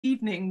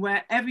evening,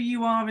 wherever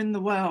you are in the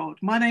world.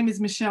 My name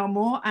is Michelle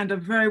Moore, and a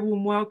very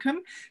warm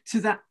welcome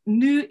to that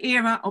new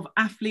era of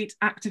athlete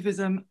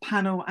activism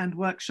panel and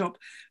workshop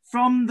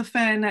from the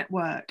FAIR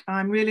Network.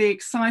 I'm really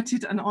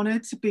excited and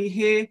honoured to be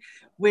here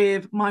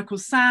with Michael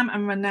Sam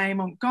and Renee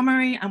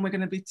Montgomery, and we're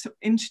going to be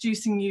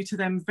introducing you to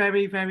them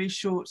very, very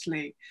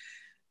shortly.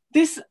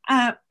 This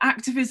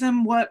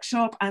activism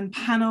workshop and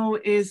panel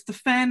is the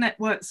FAIR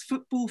Network's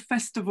Football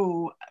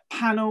Festival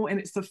panel, and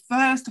it's the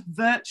first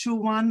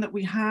virtual one that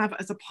we have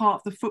as a part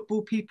of the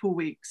Football People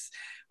Weeks,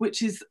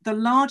 which is the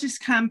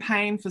largest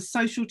campaign for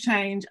social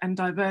change and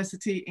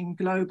diversity in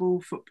global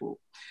football.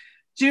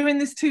 During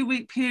this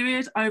 2-week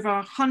period, over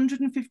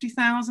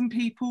 150,000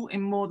 people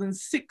in more than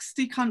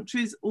 60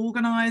 countries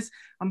organise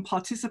and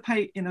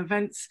participate in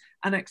events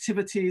and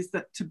activities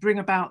to bring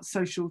about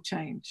social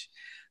change.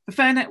 The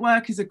FAIR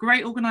Network is a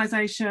great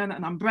organisation,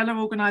 an umbrella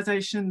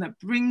organisation that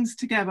brings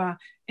together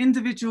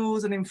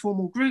individuals and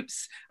informal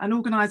groups and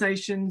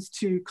organisations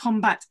to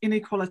combat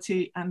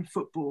inequality and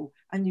football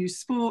and use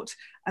sport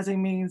as a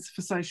means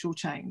for social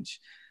change.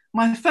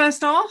 My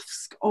first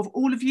ask of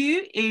all of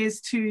you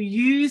is to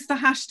use the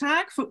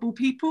hashtag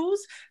 #FootballPeoples,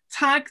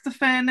 tag the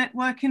FAIR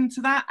Network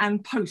into that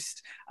and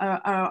post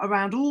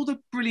around all the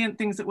brilliant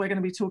things that we're going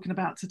to be talking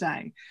about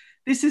today.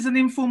 This is an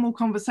informal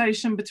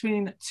conversation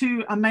between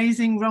two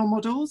amazing role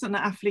models and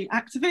athlete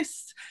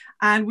activists,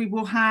 and we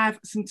will have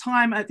some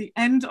time at the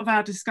end of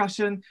our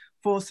discussion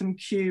for some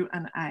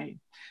Q&A.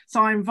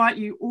 So I invite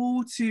you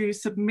all to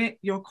submit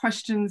your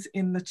questions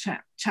in the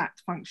chat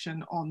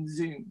function on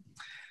Zoom.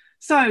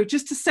 So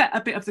just to set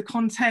a bit of the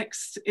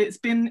context, it's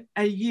been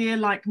a year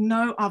like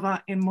no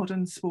other in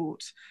modern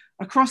sport.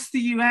 Across the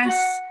US,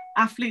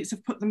 athletes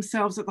have put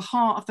themselves at the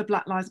heart of the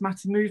Black Lives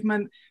Matter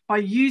movement by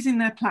using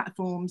their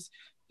platforms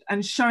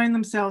and showing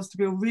themselves to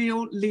be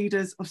real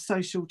leaders of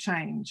social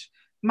change.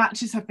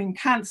 Matches have been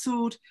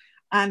cancelled,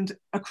 and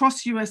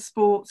across US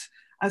sport,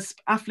 as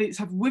athletes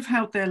have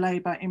withheld their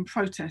labour in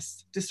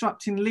protest,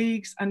 disrupting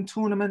leagues and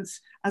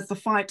tournaments as the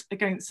fight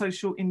against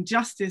social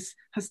injustice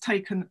has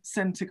taken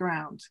centre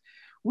ground.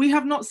 We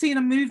have not seen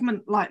a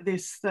movement like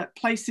this that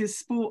places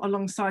sport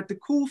alongside the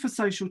call for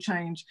social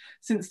change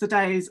since the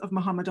days of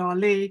Muhammad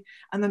Ali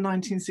and the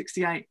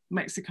 1968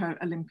 Mexico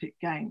Olympic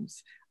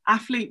Games.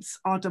 Athletes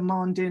are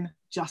demanding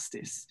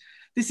justice.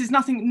 This is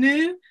nothing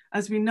new.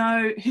 As we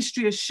know,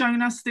 history has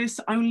shown us this.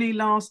 Only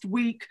last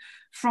week,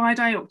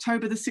 Friday,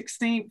 October the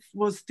 16th,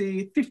 was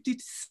the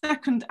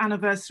 52nd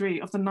anniversary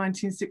of the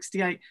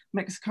 1968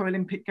 Mexico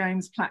Olympic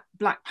Games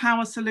Black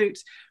Power salute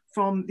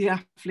from the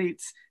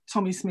athletes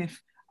Tommie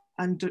Smith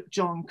and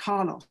John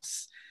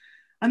Carlos.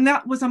 And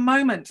that was a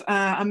moment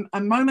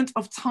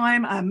of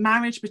time, a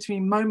marriage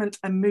between moment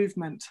and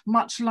movement,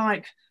 much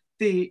like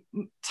the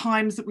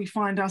times that we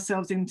find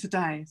ourselves in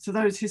today. So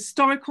those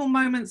historical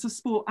moments of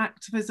sport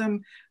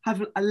activism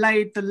have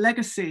laid the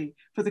legacy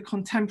for the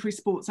contemporary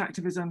sports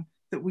activism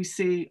that we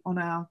see on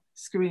our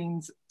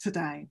screens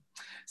today.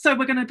 So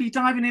we're going to be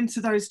diving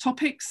into those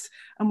topics,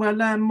 and we'll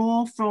learn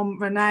more from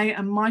Renee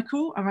and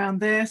Michael around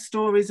their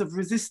stories of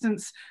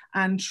resistance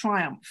and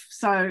triumph.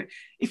 So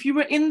if you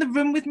were in the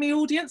room with me,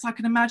 audience, I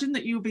can imagine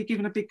that you'll be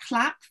giving a big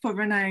clap for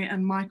Renee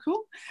and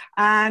Michael.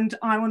 And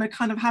I want to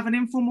kind of have an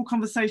informal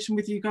conversation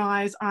with you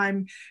guys.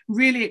 I'm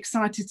really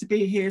excited to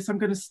be here. So I'm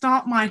going to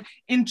start my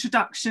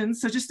introduction.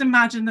 So just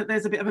imagine that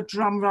there's a bit of a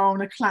drum roll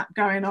and a clap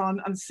going on,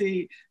 and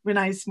see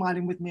Renee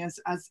smiling with me as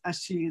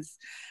she is.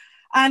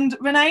 And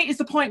Renee is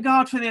the point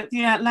guard for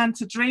the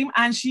Atlanta Dream,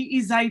 and she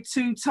is a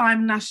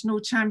 2-time national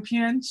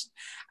champion.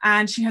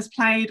 And she has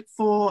played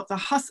for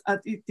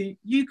the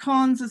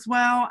Yukons as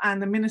well,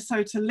 and the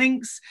Minnesota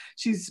Lynx.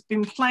 She's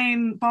been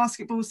playing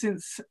basketball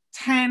since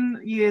 10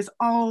 years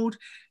old.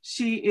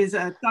 She is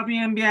a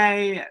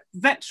WNBA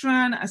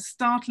veteran, a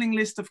startling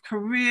list of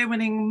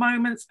career-winning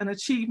moments and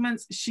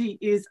achievements. She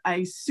is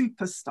a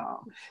superstar.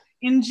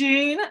 In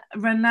June,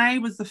 Renee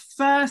was the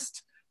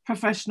first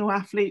professional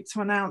athlete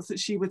to announce that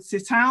she would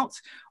sit out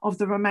of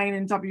the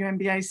remaining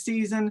WNBA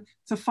season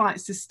to fight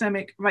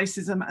systemic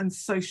racism and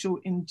social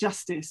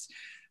injustice.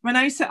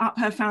 Renee set up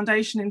her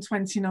foundation in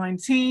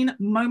 2019,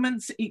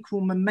 Moments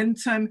Equal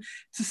Momentum,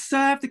 to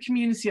serve the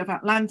community of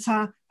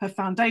Atlanta. Her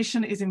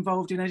foundation is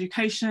involved in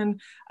education,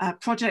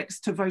 projects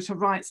to voter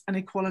rights and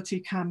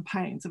equality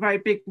campaigns. A very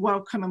big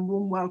welcome and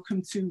warm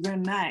welcome to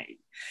Renee.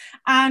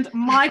 And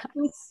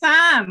Michael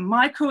Sam.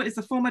 Michael is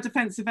a former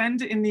defensive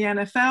end in the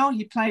NFL.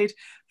 He played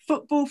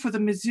football for the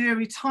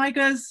Missouri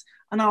Tigers,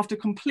 and after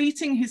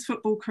completing his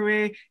football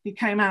career, he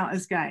came out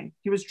as gay.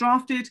 He was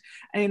drafted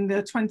in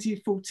the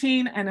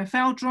 2014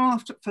 NFL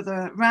draft for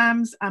the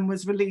Rams and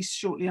was released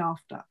shortly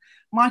after.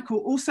 Michael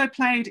also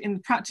played in the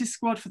practice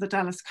squad for the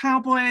Dallas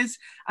Cowboys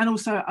and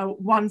also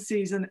one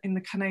season in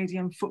the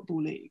Canadian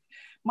Football League.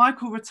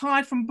 Michael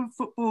retired from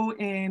football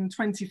in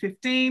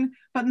 2015,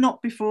 but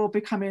not before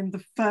becoming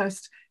the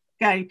first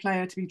gay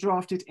player to be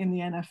drafted in the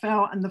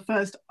NFL and the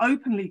first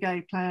openly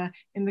gay player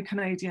in the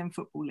Canadian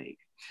Football League.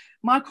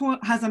 Michael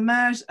has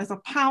emerged as a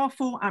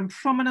powerful and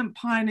prominent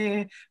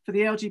pioneer for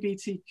the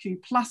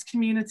LGBTQ plus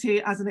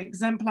community as an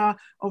exemplar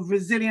of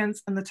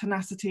resilience and the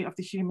tenacity of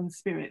the human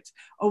spirit.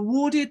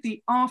 Awarded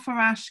the Arthur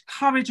Ashe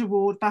Courage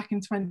Award back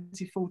in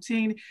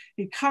 2014,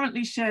 he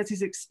currently shares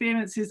his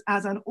experiences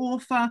as an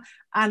author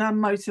and a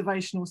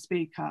motivational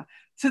speaker.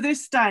 To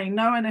this day,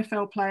 no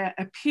NFL player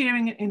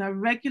appearing in a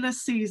regular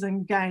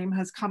season game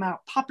has come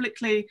out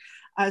publicly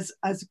as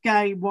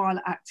gay while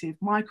active.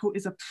 Michael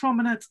is a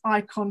prominent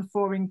icon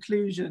for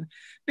inclusion.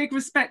 Big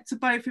respect to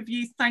both of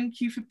you.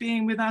 Thank you for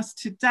being with us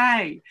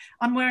today.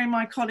 I'm wearing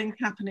my Colin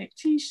Kaepernick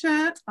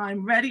t-shirt.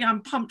 I'm ready.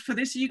 I'm pumped for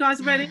this. Are you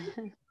guys ready?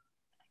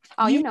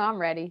 Oh, you know I'm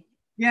ready.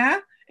 Yeah?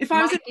 If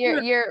I was Mike,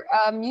 you're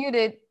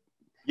muted.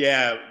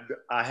 Yeah,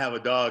 I have a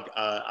dog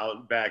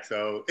out back,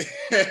 so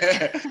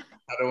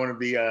I don't want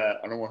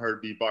her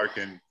to be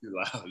barking too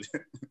loud.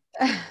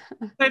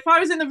 So if I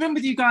was in the room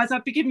with you guys,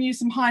 I'd be giving you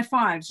some high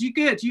fives. You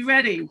good? You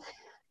ready?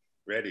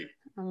 Ready.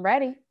 I'm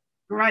ready.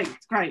 Great,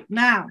 great.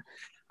 Now,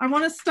 I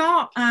want to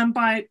start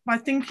by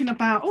thinking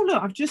about, oh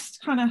look, I've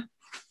just kind of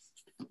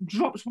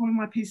dropped one of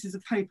my pieces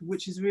of paper,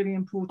 which is really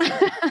important.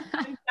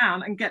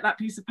 Down and get that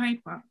piece of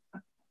paper.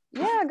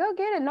 Yeah, go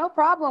get it. No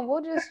problem.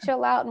 We'll just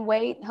chill out and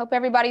wait. Hope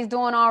everybody's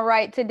doing all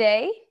right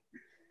today.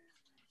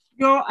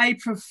 You're a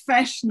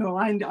professional,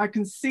 and I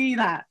can see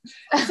that.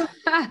 So,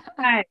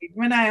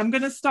 Renee, I'm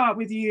going to start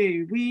with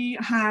you. We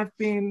have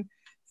been,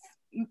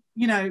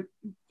 you know,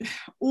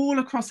 all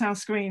across our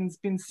screens,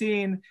 been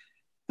seeing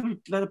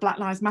the Black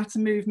Lives Matter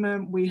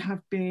movement. We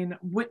have been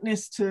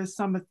witness to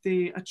some of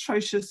the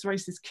atrocious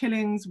racist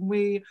killings.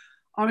 We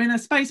are in a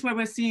space where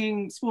we're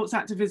seeing sports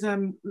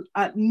activism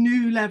at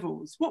new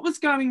levels. What was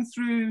going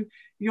through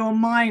your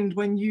mind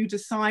when you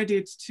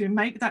decided to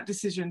make that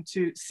decision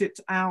to sit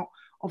out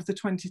of the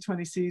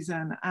 2020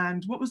 season,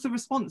 and what was the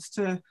response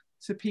to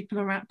people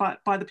around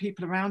by the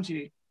people around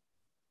you?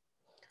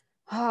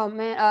 Oh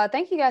man,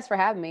 thank you guys for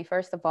having me.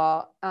 First of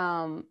all,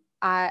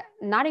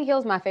 Notting Hill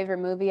is my favorite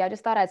movie. I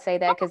just thought I'd say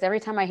that because every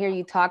time I hear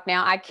you talk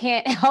now, I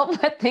can't help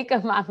but think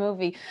of my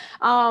movie.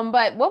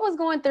 But what was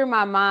going through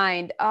my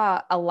mind?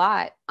 A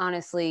lot,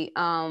 honestly,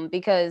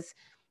 because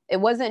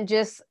it wasn't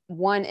just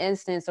one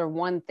instance or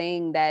one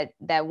thing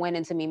that went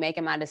into me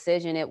making my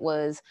decision. It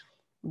was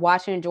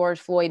watching George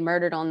Floyd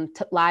murdered on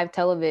live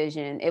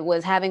television. It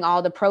was having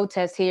all the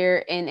protests here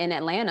in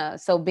Atlanta.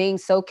 So being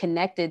so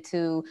connected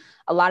to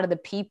a lot of the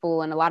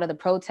people and a lot of the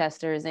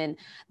protesters, and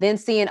then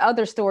seeing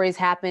other stories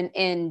happen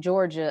in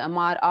Georgia,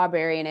 Ahmaud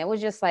Arbery. And it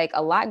was just like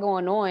a lot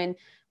going on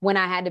when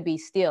I had to be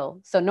still.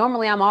 So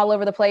normally I'm all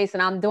over the place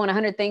and I'm doing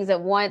 100 things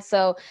at once.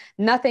 So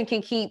nothing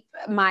can keep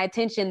my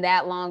attention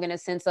that long, in a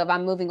sense of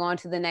I'm moving on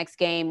to the next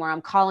game, or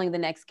I'm calling the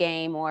next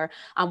game, or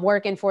I'm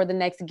working for the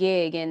next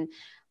gig. And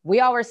we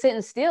all were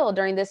sitting still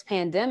during this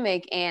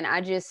pandemic, and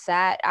I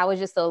was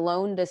just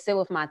alone to sit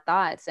with my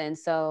thoughts. And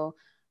so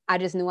I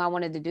just knew I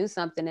wanted to do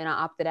something, and I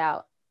opted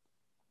out.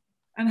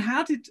 And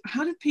how did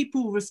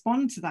people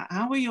respond to that?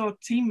 How were your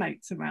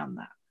teammates around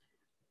that?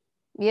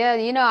 Yeah,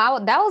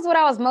 that was what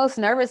I was most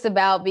nervous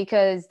about,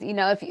 because,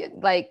 if you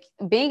like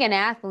being an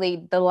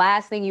athlete, the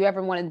last thing you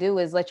ever want to do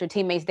is let your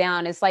teammates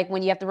down. It's like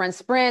when you have to run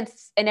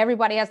sprints and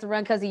everybody has to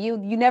run because of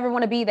you, you never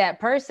want to be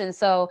that person.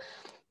 So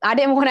I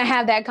didn't want to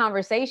have that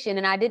conversation,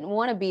 and I didn't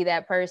want to be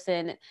that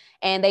person,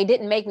 and they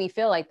didn't make me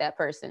feel like that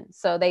person.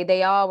 So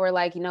they all were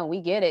like,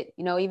 we get it.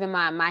 Even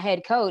my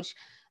head coach,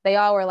 they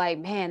all were like,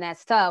 man,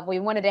 that's tough. We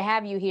wanted to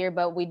have you here,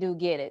 but we do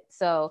get it.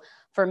 So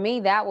for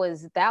me, that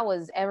was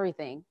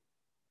everything.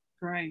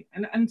 Great.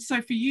 And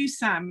so for you,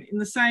 Sam, in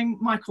the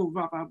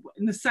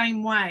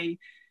same way,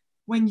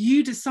 when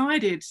you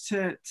decided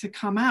to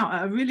come out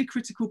at a really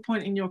critical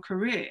point in your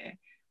career,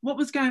 what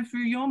was going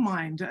through your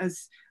mind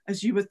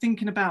as you were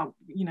thinking about,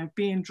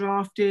 being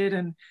drafted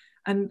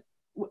and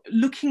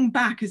looking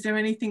back? Is there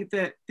anything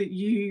that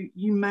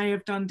you may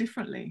have done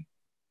differently?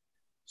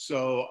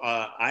 So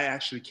I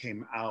actually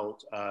came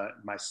out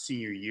my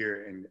senior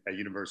year at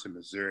University of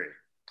Missouri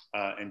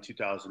in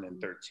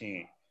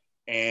 2013.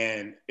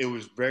 And it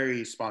was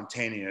very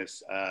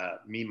spontaneous.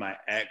 Me and my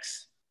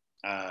ex,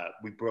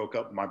 we broke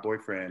up, my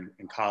boyfriend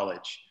in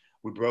college.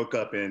 We broke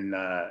up in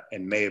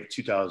May of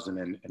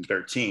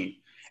 2013.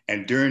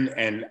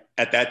 And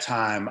at that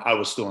time, I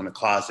was still in the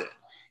closet.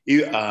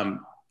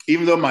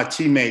 Even though my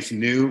teammates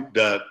knew,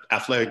 the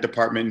athletic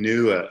department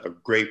knew, a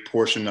great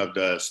portion of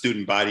the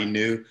student body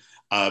knew,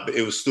 but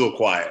it was still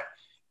quiet.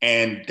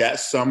 And that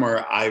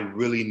summer, I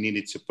really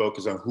needed to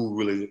focus on who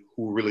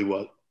really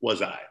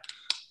was I.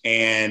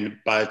 And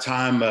by the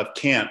time of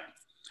camp,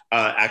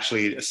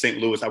 actually St.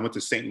 Louis, I went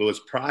to St. Louis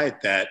Pride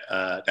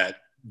that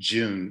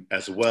June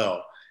as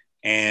well.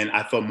 And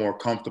I felt more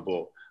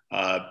comfortable,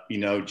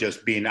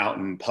 just being out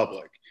in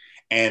public.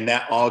 And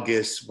that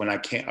August, when I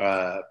came,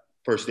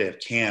 first day of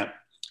camp,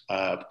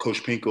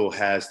 Coach Pinkel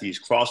has these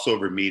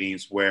crossover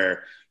meetings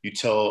where you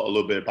tell a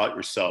little bit about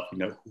yourself,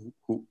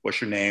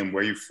 what's your name,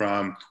 where you're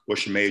from,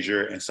 what's your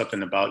major, and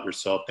something about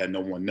yourself that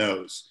no one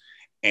knows.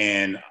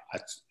 And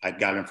I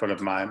got in front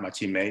of my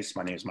teammates.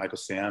 My name is Michael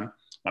Sam.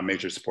 My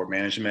major is sport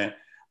management.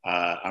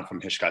 I'm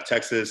from Hitchcock,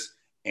 Texas,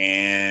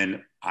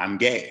 and I'm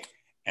gay.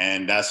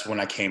 And that's when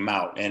I came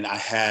out. And I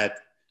had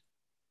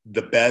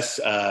the best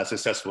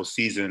successful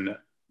season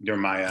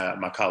during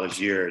my college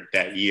year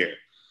that year.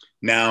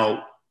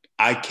 Now,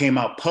 I came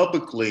out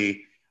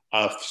publicly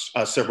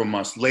several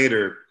months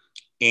later,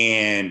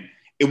 and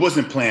it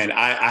wasn't planned.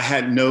 I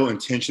had no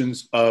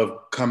intentions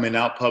of coming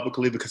out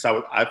publicly because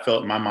I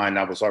felt in my mind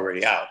I was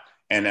already out.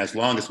 And as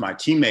long as my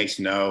teammates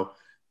know,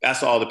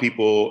 that's all the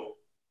people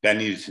that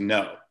needed to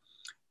know.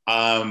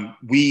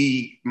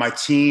 My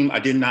team, I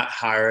did not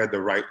hire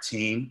the right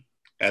team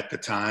at the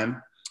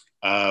time.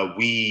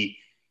 We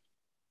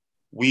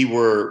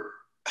were,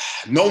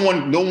 no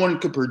one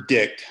could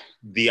predict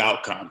the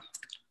outcome,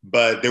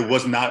 but there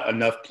was not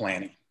enough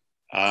planning.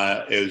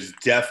 It was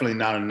definitely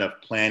not enough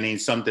planning.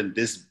 Something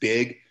this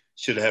big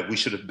we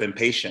should have been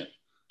patient.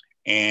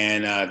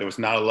 And there was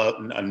not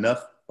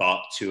enough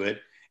thought to it.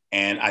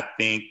 And I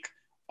think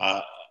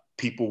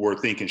people were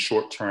thinking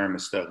short-term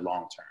instead of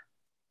long-term.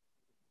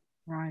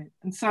 Right.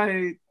 And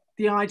so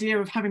the idea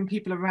of having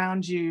people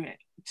around you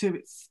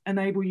to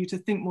enable you to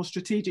think more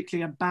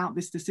strategically about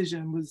this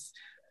decision was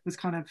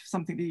kind of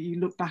something that you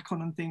look back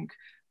on and think,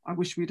 I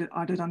wish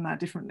I'd have done that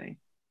differently.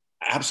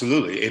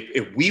 Absolutely.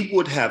 If we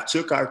would have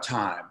took our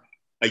time,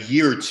 a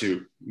year or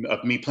two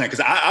of me playing,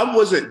 because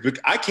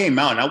I came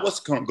out and I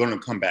wasn't going to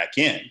come back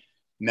in.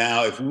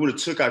 Now, if we would have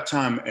took our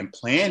time and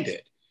planned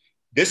it,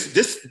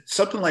 this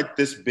something like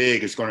this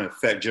big is going to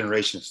affect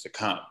generations to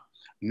come.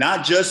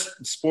 Not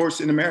just sports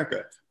in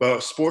America,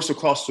 but sports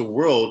across the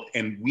world.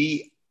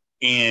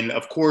 And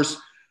of course,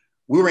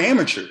 we were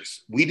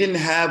amateurs. We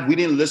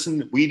didn't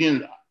listen.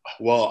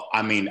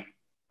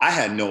 I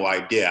had no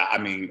idea.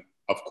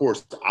 Of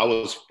course, I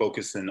was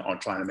focusing on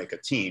trying to make a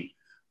team,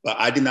 but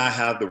I did not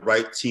have the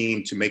right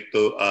team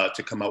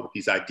to come up with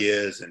these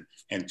ideas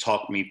and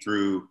talk me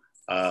through,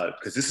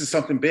 because this is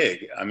something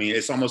big.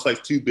 It's almost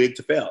like too big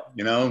to fail,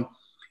 you know?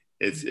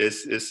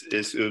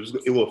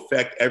 It will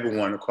affect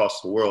everyone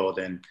across the world.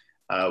 And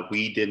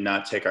we did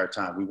not take our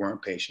time. We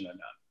weren't patient enough.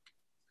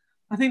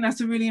 I think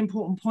that's a really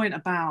important point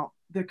about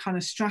the kind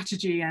of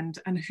strategy and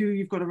who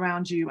you've got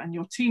around you and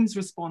your team's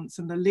response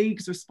and the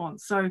league's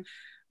response. So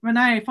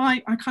Renee, if I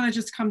kind of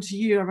just come to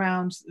you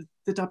around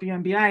the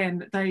WNBA,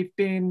 and they've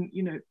been,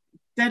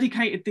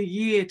 dedicated the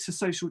year to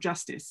social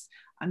justice,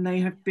 and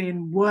they have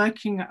been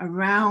working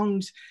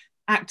around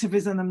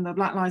activism and the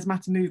Black Lives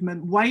Matter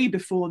movement way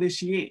before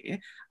this year,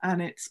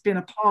 and it's been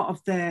a part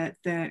of their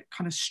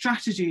kind of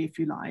strategy, if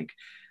you like.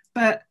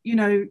 But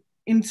in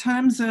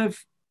terms of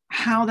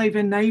how they've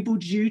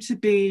enabled you to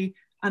be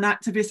an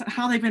activist,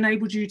 how they've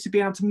enabled you to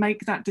be able to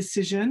make that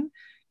decision,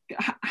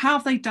 how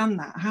have they done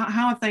that?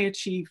 How have they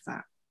achieved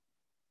that?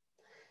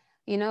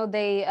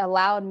 They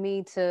allowed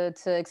me to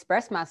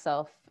express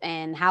myself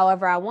and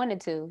however I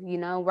wanted to,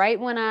 right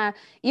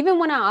even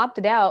when I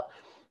opted out,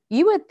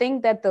 you would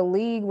think that the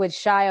league would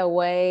shy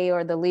away,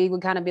 or the league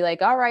would kind of be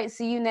like, all right,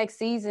 see you next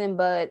season.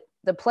 But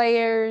the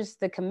players,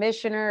 the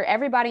commissioner,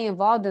 everybody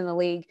involved in the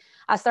league.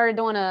 I started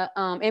doing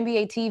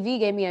NBA TV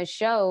gave me a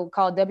show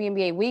called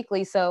WNBA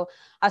Weekly. So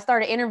I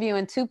started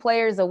interviewing 2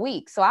 players a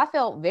week. So I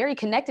felt very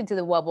connected to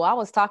the bubble. I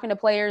was talking to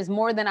players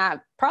more than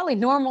I probably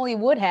normally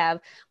would have,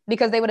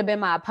 because they would have been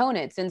my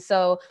opponents. And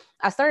so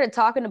I started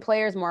talking to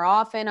players more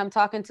often. I'm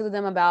talking to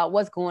them about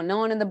what's going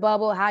on in the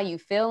bubble. How you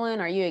feeling?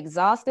 Are you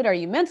exhausted? Are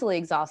you mentally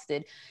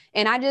exhausted?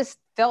 And I just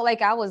felt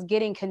like I was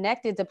getting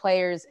connected to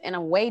players in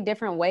a way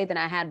different way than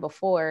I had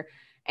before.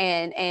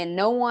 And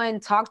no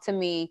one talked to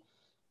me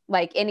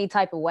like any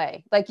type of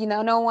way.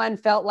 No one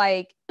felt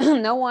like,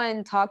 no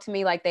one talked to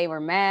me like they were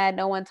mad.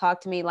 No one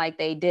talked to me like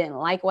they didn't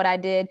like what I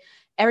did.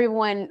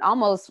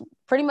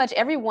 Pretty much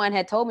everyone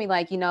had told me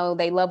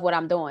they love what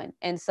I'm doing.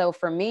 And so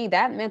for me,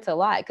 that meant a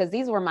lot, because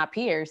these were my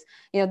peers.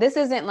 This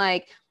isn't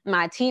like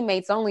my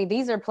teammates only.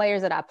 These are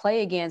players that I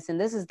play against, and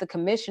this is the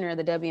commissioner of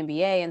the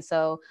WNBA. And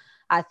so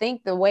I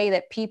think the way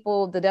that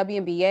the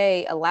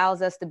WNBA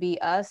allows us to be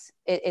us,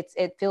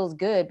 it feels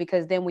good,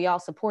 because then we all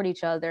support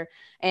each other.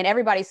 And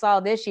everybody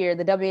saw this year,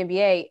 the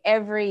WNBA,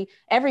 every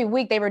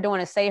week they were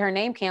doing a Say Her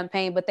Name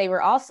campaign, but they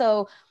were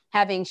also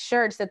having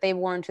shirts that they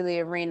wore into the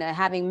arena,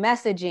 having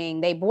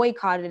messaging. They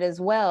boycotted as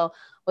well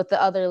with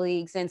the other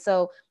leagues. And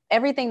so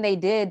everything they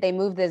did, they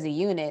moved as a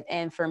unit.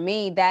 And for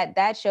me,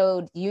 that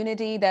showed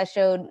unity, that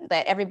showed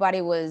that everybody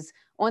was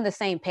on the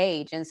same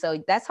page. And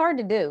so that's hard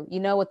to do,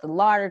 with the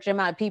large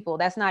amount of people.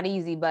 That's not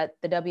easy, but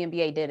the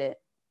WNBA did it.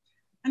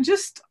 And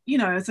just,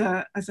 as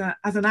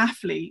an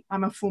athlete,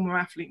 I'm a former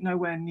athlete,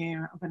 nowhere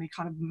near of any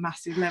kind of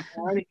massive level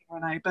or anything,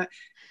 Renee, but,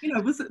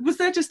 was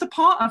there just a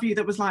part of you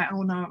that was like,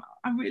 oh no,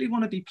 I really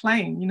want to be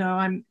playing,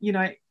 you're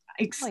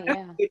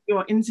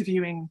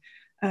interviewing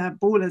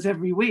ballers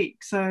every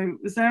week. So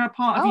was there a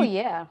part of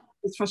you that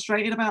was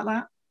frustrated about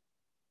that?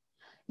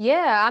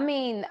 Yeah,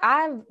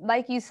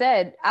 like you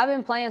said, I've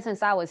been playing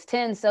since I was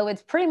 10. So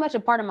it's pretty much a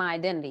part of my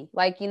identity.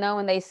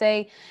 And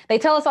they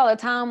tell us all the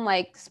time,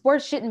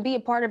 sports shouldn't be a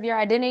part of your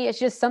identity. It's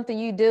just something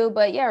you do.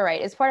 But yeah, right.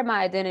 It's part of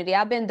my identity.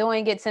 I've been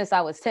doing it since I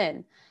was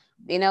 10.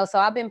 you know, so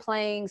I've been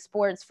playing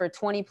sports for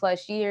 20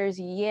 plus years.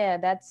 Yeah,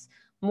 that's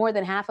more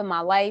than half of my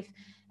life.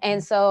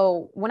 And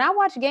so when I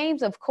watch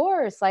games, of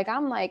course, like,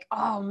 I'm like,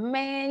 oh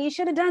man, you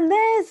should have done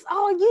this.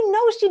 Oh, you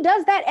know, she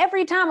does that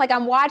every time. Like,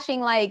 I'm watching,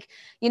 like,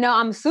 you know,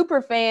 I'm a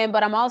super fan,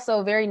 but I'm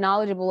also very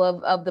knowledgeable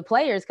of the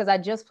players because I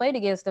just played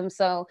against them.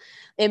 So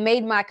it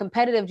made my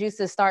competitive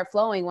juices start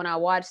flowing when I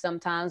watch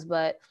sometimes.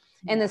 But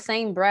in the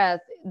same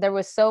breath, there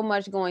was so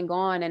much going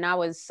on, and I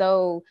was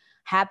so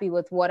happy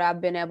with what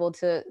I've been able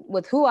to,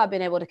 with who I've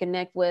been able to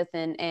connect with,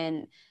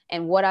 and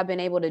what I've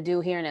been able to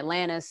do here in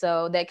Atlanta.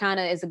 So that kind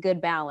of is a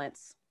good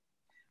balance.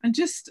 And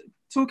just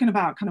talking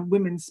about kind of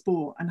women's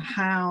sport and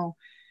how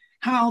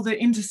the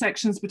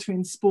intersections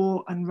between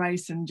sport and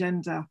race and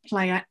gender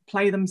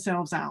play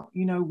themselves out.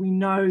 You know, we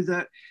know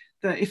that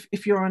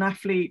if you're an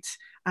athlete,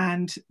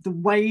 and the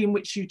way in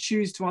which you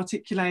choose to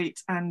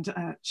articulate and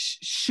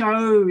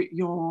show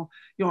your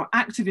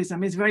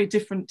activism is very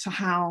different to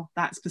how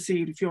that's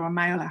perceived if you're a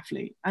male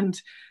athlete. And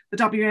the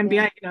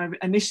WNBA, you know,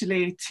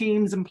 initially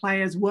teams and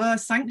players were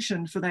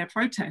sanctioned for their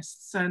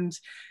protests, and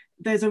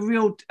there's a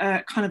real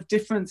kind of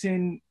difference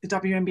in the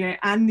WNBA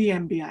and the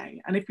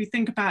NBA. And if we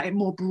think about it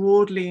more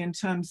broadly in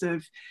terms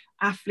of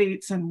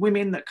athletes and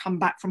women that come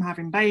back from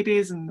having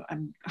babies, and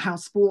how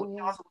sport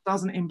does or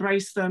doesn't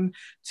embrace them,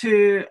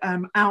 to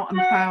out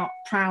and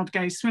proud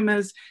gay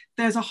swimmers,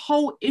 there's a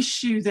whole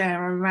issue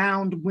there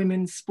around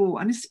women's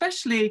sport, and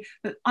especially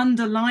that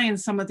underlying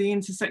some of the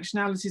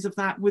intersectionalities of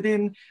that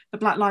within the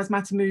Black Lives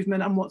Matter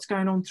movement and what's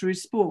going on through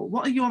sport.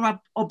 What are your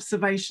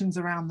observations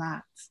around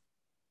that?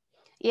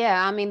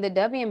 Yeah, I mean, the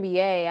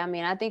WNBA, I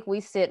mean, I think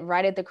we sit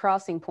right at the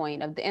crossing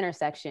point of the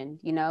intersection.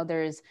 You know,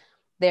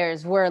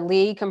 we're a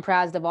league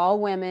comprised of all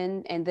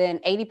women and then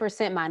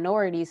 80%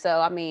 minority.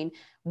 So, I mean,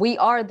 we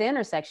are the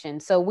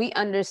intersection. So we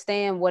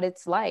understand what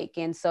it's like.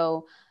 And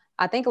so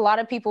I think a lot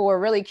of people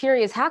were really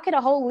curious, how could a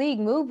whole league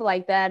move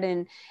like that?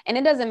 And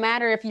it doesn't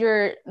matter if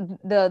you're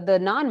the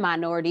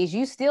non-minorities,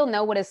 you still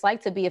know what it's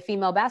like to be a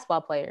female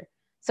basketball player.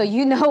 So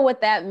you know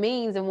what that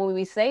means. And when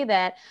we say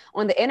that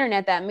on the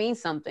internet, that means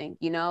something,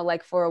 you know,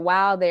 like for a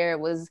while there, it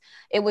was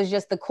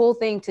just the cool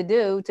thing to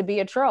do, to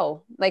be a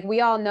troll. Like, we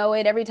all know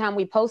it. Every time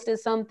we posted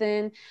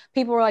something,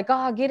 people were like,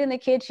 oh, get in the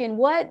kitchen.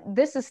 What?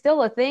 This is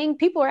still a thing.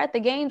 People are at the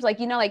games. Like,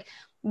 you know, like,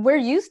 we're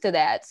used to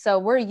that. So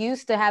we're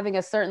used to having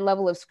a certain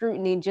level of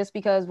scrutiny just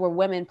because we're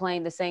women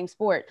playing the same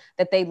sport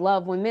that they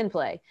love when men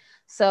play.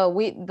 So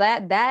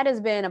that has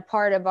been a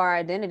part of our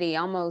identity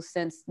almost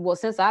since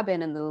I've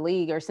been in the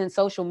league, or since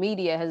social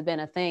media has been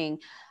a thing.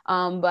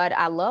 But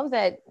I love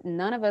that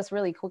none of us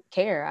really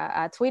care.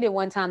 I tweeted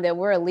one time that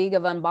we're a league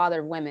of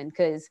unbothered women,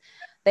 because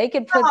they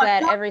could put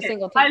that every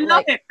single time. I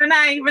love it.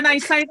 Renee,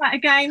 say that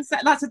again.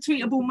 That's a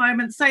tweetable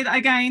moment. Say that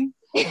again.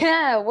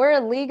 Yeah, we're a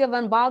league of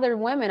unbothered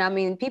women. I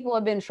mean, people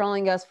have been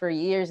trolling us for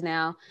years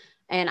now.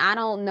 And I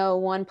don't know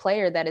one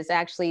player that is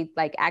actually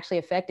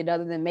affected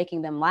other than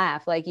making them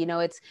laugh. Like, you know,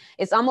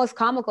 it's almost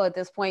comical at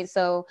this point.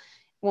 So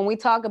when we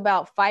talk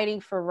about fighting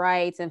for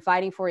rights and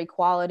fighting for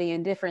equality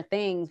and different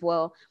things,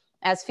 well,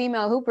 as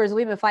female hoopers,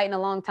 we've been fighting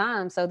a long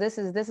time. So this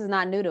is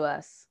not new to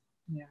us.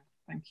 Yeah,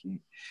 thank you.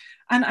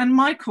 And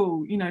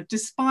Michael, you know,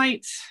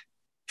 despite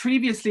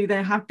previously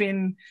there have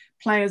been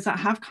players that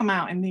have come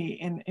out in the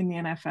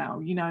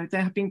NFL. You know,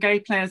 there have been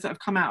gay players that have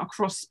come out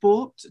across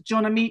sport.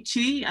 John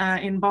Amici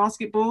in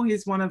basketball,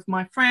 he's one of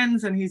my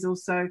friends, and he's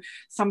also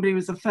somebody who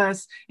was the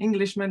first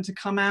Englishman to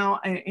come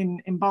out in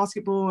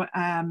basketball.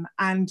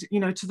 And, you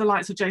know, to the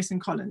likes of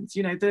Jason Collins,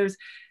 you know, there's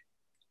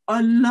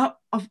a lot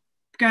of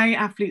gay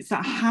athletes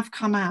that have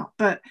come out,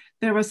 but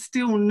there are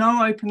still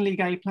no openly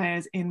gay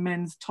players in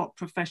men's top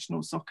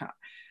professional soccer.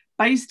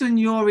 Based on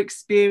your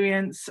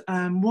experience,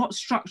 what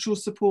structural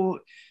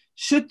support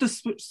should the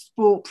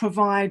sport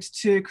provide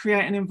to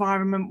create an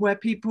environment where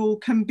people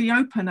can be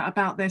open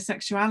about their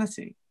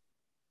sexuality?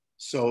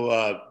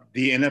 So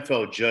the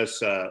NFL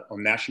just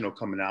on National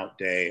Coming Out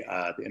Day,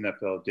 the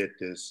NFL did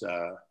this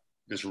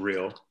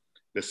reel.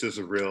 This is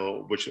a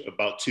reel, which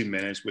about 2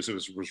 minutes, which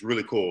was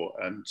really cool,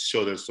 and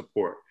show their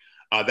support.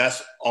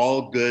 That's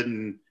all good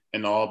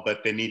and all,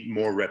 but they need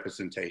more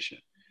representation.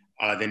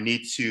 There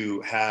need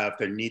to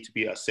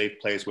be a safe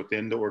place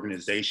within the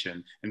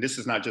organization. And this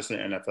is not just the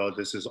NFL,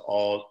 this is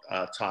all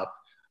top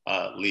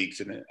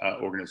leagues and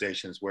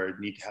organizations where you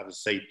need to have a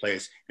safe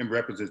place and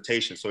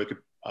representation so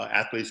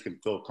athletes can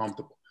feel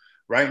comfortable.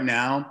 Right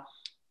now,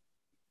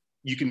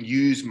 you can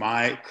use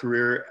my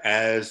career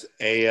as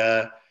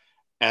an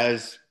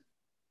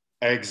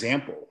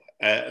example.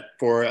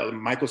 For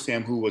Michael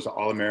Sam, who was an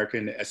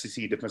All-American, the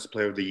SEC Defensive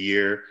Player of the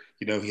Year,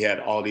 you know, he had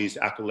all these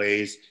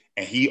accolades,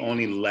 and he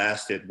only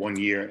lasted 1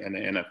 year in the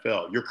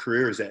NFL. Your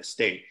career is at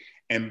stake.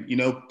 And, you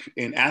know,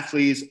 and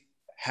athletes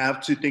have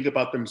to think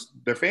about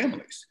their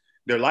families,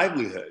 their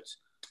livelihoods.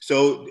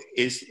 So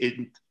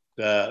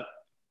the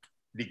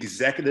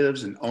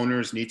executives and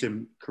owners need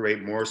to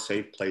create more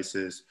safe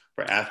places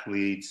for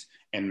athletes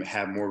and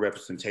have more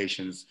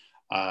representations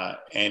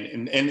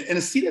and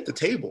a seat at the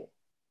table.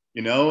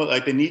 You know,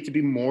 like there need to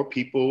be more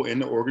people in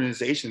the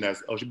organization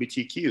that's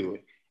LGBTQ.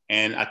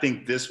 And I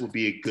think this will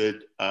be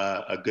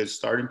a good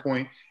starting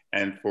point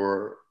and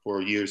for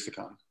years to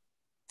come.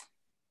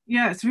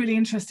 Yeah, it's really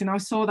interesting. I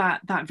saw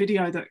that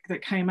video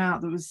that came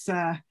out that was,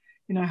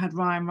 had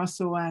Ryan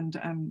Russell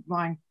and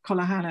Ryan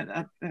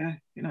Colohan at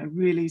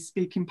really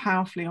speaking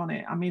powerfully on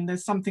it. I mean,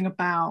 there's something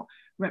about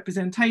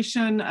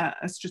representation at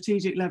a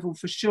strategic level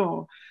for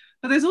sure,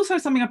 but there's also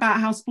something about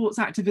how sports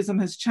activism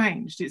has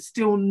changed. It's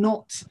still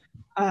not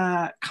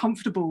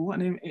comfortable,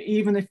 and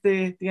even if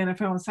the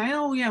NFL is saying,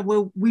 "Oh yeah,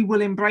 we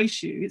will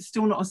embrace you," it's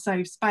still not a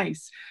safe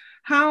space.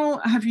 How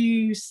have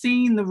you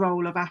seen the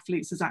role of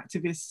athletes as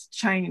activists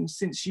change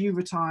since you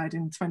retired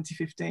in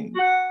 2015?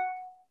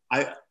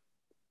 I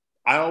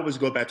always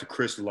go back to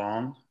Chris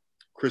Long,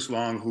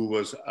 who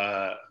was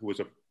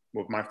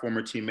my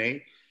former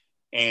teammate,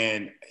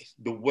 and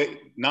the way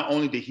not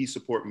only did he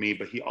support me,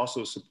 but he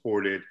also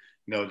supported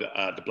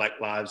the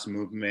Black Lives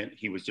Movement.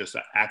 He was just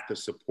an active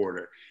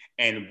supporter,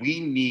 and we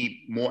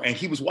need more. And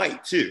he was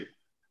white too,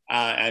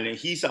 and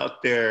he's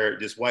out there,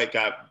 this white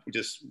guy,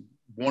 just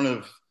one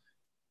of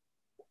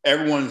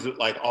everyone's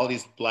like all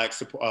these Black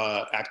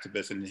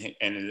activists, and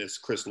it's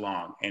Chris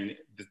Long, and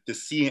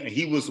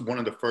he was one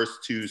of the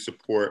first to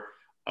support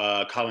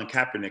Colin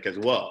Kaepernick as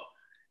well.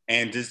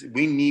 And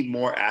we need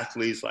more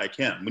athletes like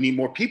him. We need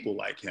more people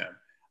like him,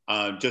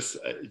 just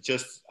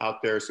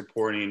out there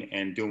supporting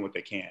and doing what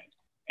they can.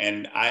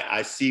 And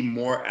I see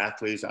more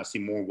athletes. I see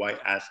more white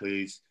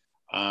athletes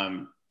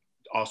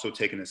also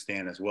taking a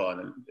stand as well.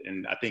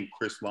 And I think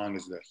Chris Long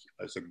is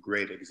a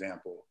great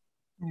example.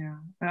 Yeah,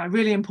 a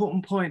really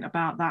important point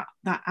about that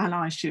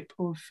allyship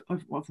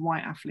of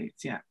white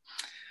athletes. Yeah.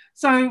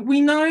 So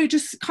we know,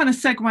 just kind of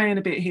segueing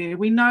a bit here,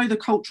 we know the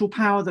cultural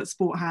power that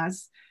sport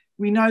has.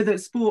 We know that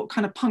sport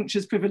kind of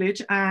punctures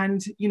privilege,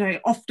 and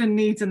it often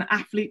needs an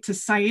athlete to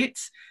say it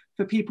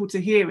for people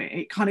to hear it.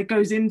 It kind of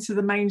goes into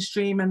the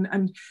mainstream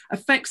and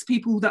affects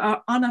people that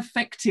are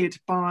unaffected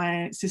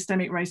by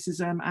systemic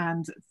racism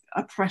and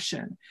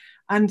oppression.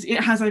 And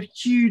it has a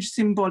huge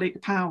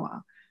symbolic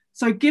power.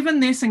 So given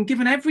this, and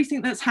given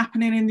everything that's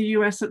happening in the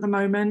US at the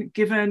moment,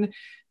 given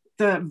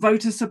the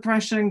voter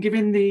suppression,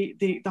 given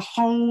the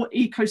whole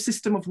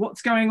ecosystem of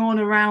what's going on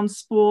around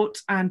sport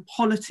and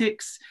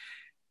politics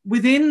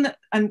within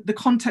and the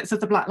context of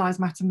the Black Lives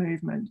Matter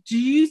movement, do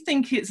you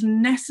think it's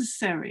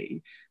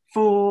necessary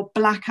for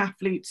Black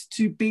athletes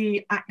to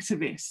be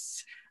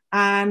activists?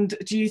 And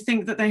do you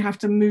think that they have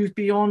to move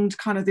beyond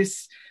kind of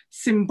this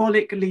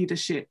symbolic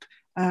leadership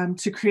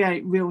to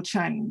create real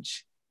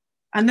change?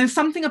 And there's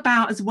something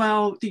about as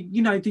well,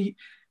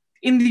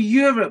 in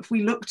Europe,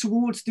 we look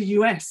towards the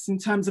US in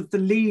terms of the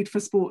lead for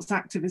sports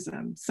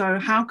activism. So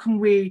how can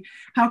we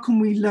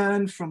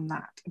learn from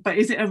that? But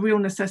is it a real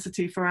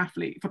necessity for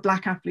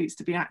Black athletes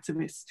to be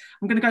activists?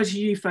 I'm going to go to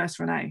you first,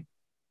 Renee.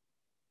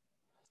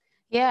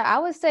 Yeah, I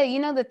would say,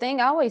 the thing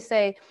I always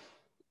say,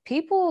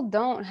 people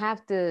don't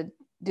have to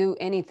do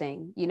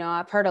anything.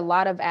 I've heard a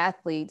lot of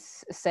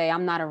athletes say,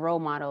 I'm not a role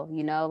model,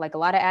 like a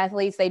lot of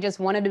athletes, they just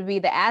wanted to be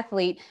the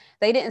athlete.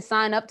 They didn't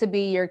sign up to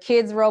be your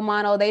kid's role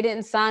model. They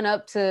didn't sign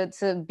up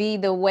to be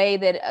the way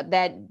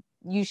that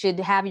you should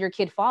have your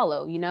kid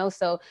follow,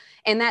 So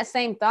in that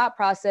same thought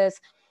process,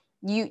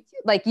 you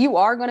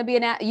are going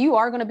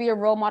to be a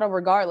role model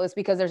regardless,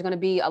 because there's going to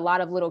be a lot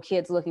of little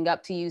kids looking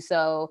up to you.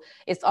 So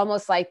it's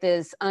almost like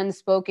this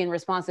unspoken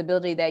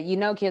responsibility that,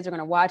 kids are going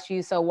to watch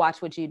you. So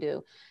watch what you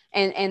do.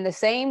 And the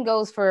same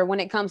goes for when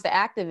it comes to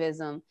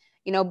activism.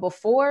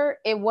 Before,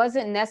 it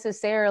wasn't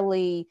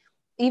necessarily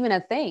even a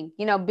thing.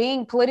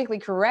 Being politically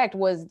correct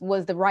was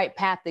the right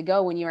path to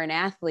go when you're an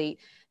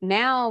athlete.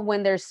 Now,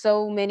 when there's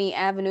so many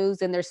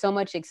avenues and there's so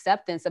much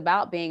acceptance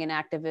about being an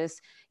activist,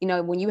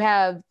 when you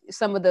have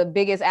some of the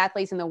biggest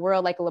athletes in the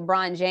world, like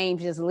LeBron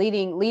James, just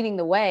leading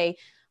the way,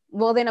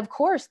 well, then of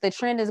course the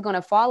trend is going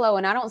to follow.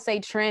 And I don't say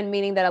trend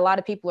meaning that a lot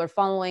of people are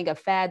following a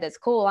fad that's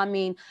cool. I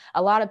mean,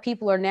 a lot of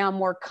people are now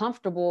more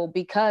comfortable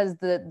because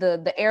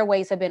the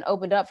airways have been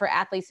opened up for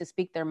athletes to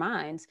speak their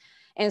minds.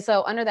 And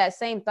so under that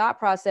same thought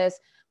process,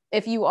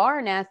 if you are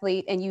an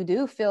athlete and you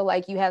do feel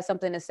like you have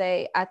something to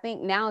say, I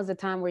think now is the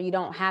time where you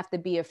don't have to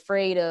be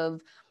afraid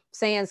of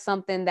saying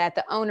something that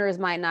the owners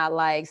might not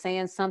like,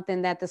 saying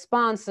something that the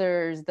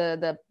sponsors,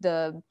 the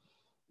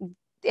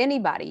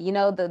anybody,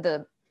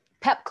 the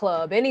pep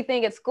club,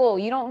 anything at school,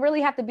 you don't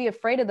really have to be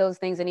afraid of those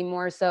things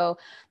anymore. So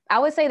I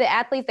would say that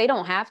athletes, they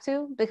don't have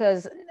to,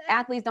 because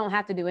athletes don't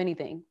have to do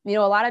anything. A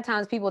lot of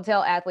times people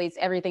tell athletes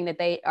everything that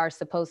they are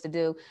supposed to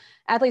do.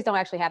 Athletes don't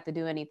actually have to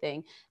do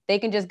anything. They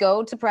can just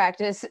go to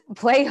practice,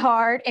 play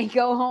hard, and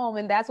go home.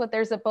 And that's what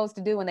they're supposed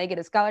to do when they get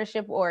a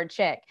scholarship or a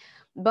check.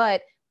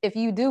 But if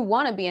you do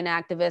want to be an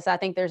activist, I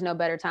think there's no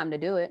better time to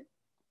do it.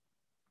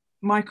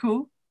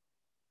 Michael?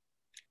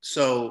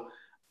 So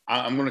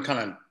I'm going to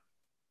kind of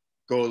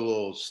go a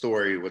little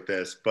story with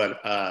this,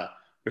 but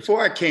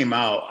before I came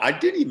out, I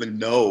didn't even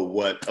know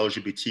what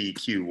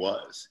LGBTQ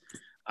was.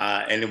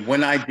 And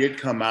when I did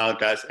come out,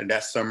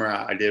 that summer,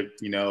 I did,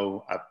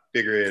 I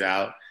figured it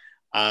out.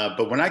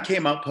 But when I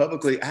came out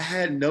publicly, I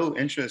had no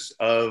interest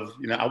of,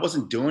 I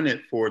wasn't doing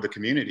it for the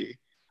community.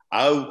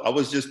 I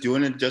was just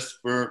doing it just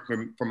for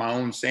my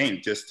own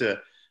sake,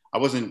 I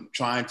wasn't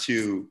trying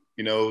to,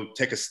 you know,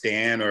 take a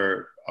stand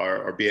or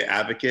be an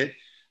advocate.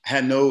 I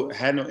had no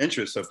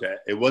interest of that.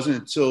 It wasn't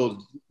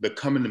until the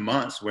coming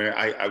months where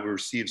I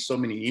received so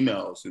many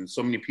emails and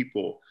so many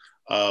people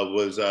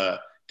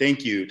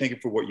thank you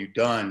for what you've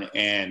done.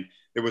 And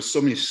there was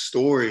so many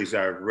stories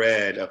I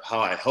read of how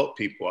I helped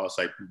people. I was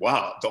like,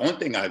 wow, the only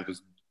thing I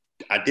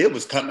did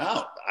was come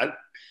out.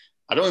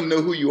 I don't even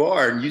know who you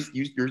are, and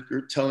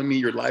you're telling me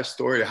your life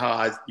story,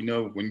 how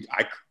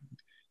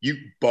you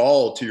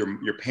bawled to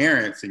your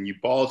parents, and you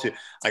bawled to,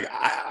 like,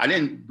 I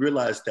didn't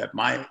realize that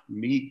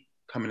me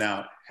coming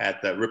out had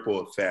that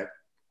ripple effect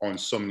on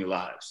so many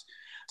lives.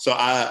 So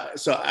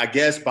I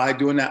guess by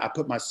doing that, I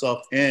put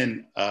myself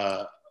in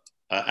an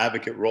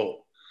advocate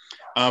role.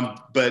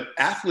 But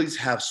athletes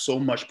have so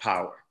much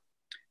power,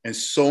 and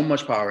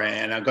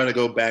I'm going to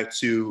go back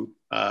to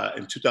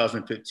in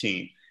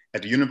 2015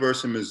 at the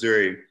University of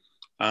Missouri.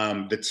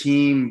 The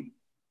team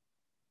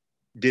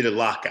did a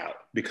lockout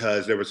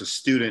because there was a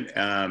student.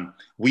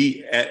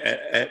 We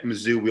at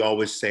Mizzou, we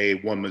always say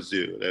one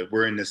Mizzou, that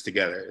we're in this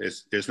together.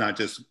 There's not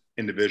just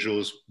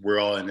individuals, we're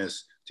all in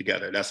this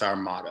together. That's our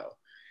motto.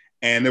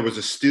 And there was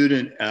a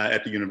student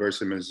at the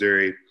University of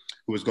Missouri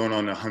who was going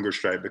on a hunger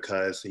strike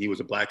because he was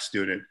a Black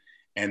student,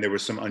 and there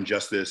was some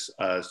injustice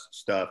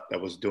stuff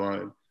that was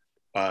doing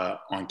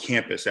on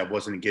campus that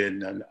wasn't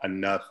getting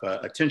enough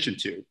attention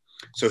to.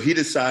 So he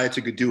decided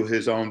to do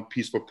his own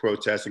peaceful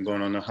protest and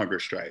going on a hunger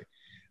strike.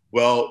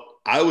 Well,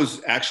 I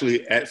was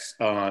actually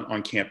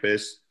on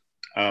campus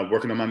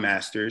working on my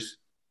master's,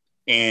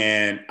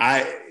 and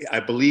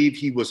I believe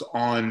he was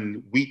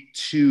on week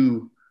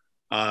two,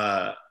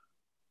 and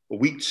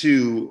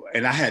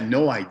I had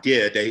no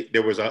idea that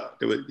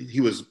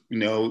he was, you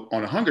know,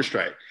 on a hunger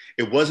strike.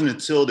 It wasn't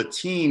until the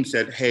team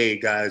said, "Hey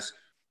guys,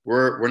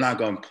 we're not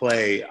going to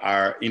play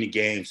any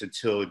games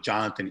until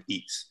Jonathan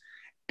eats."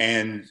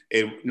 And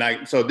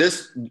so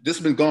this has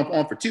been going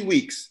on for 2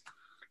 weeks,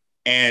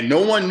 and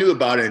no one knew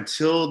about it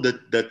until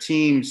the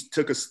teams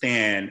took a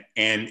stand,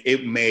 and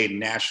it made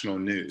national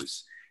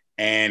news.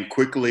 And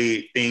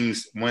quickly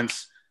when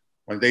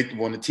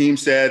the team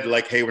said,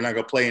 like, "Hey, we're not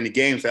going to play any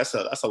games," that's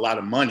a lot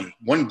of money.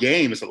 One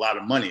game is a lot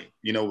of money,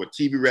 you know, with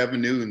TV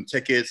revenue and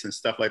tickets and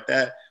stuff like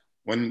that.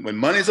 When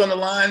money's on the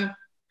line,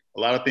 a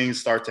lot of things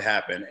start to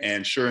happen.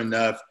 And sure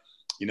enough,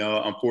 you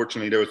know,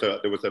 unfortunately, there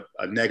was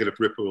a negative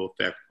ripple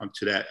effect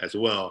onto that as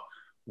well,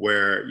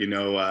 where, you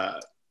know,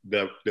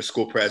 the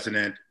school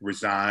president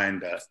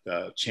resigned,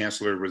 the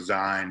chancellor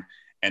resigned,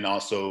 and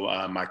also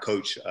my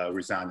coach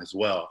resigned as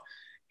well.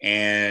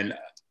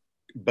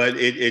 But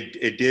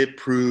it did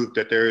prove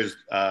that there is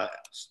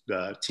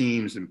the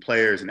teams and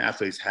players and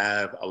athletes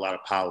have a lot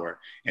of power,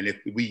 and if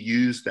we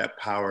use that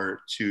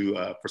power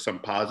for some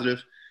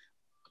positive,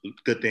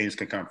 good things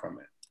can come from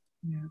it.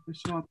 Yeah, for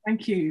sure.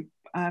 Thank you.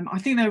 I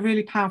think they're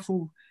really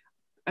powerful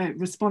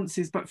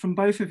responses, but from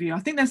both of you. I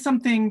think there's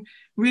something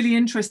really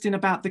interesting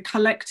about the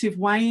collective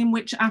way in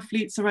which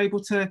athletes are able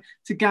to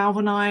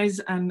galvanize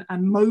and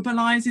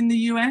mobilize in the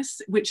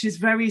US, which is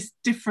very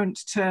different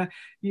to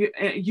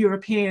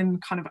European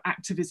kind of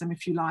activism,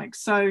 if you like.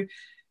 So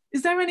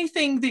is there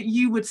anything that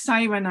you would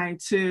say, Renee,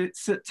 to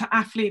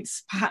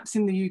athletes perhaps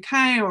in the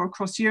UK or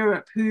across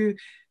Europe who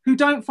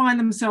don't find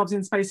themselves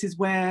in spaces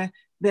where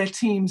their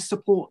teams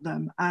support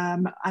them,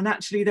 and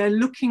actually they're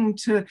looking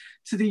to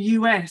the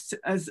US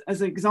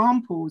as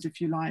examples,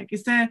 if you like?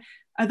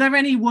 Are there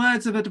any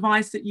words of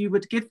advice that you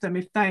would give them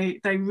if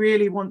they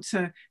really want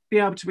to be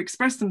able to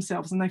express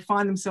themselves and they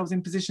find themselves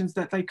in positions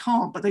that they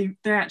can't, but they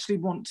actually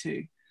want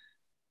to?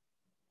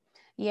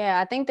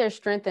 Yeah, I think there's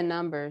strength in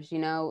numbers,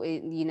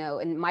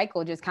 and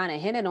Michael just kind of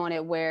hinted on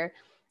it, where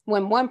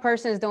when one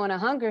person is doing a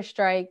hunger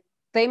strike,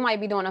 they might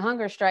be doing a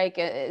hunger strike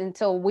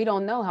until we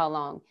don't know how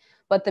long.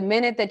 But the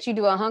minute that you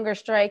do a hunger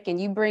strike and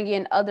you bring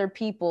in other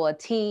people, a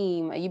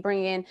team, you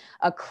bring in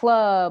a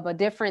club, a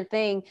different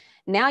thing,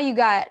 now you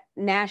got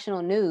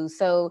national news.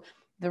 So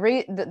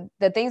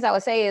the things I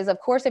would say is, of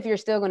course, if you're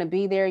still going to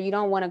be there, you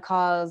don't want to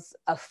cause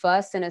a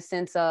fuss in a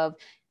sense of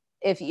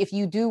if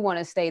you do want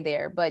to stay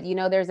there. But,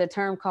 there's a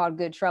term called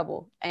good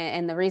trouble.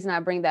 And the reason I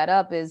bring that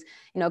up is,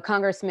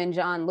 Congressman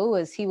John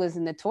Lewis, he was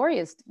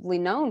notoriously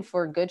known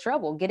for good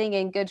trouble, getting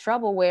in good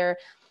trouble where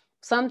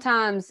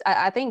sometimes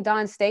I think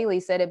Don Staley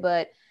said it,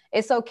 but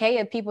it's okay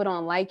if people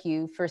don't like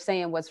you for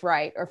saying what's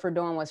right or for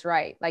doing what's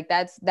right. Like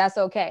that's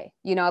okay.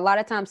 A lot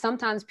of times,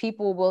 sometimes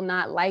people will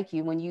not like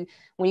you when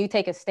you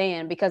take a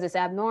stand because it's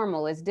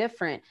abnormal, it's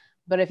different.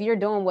 But if you're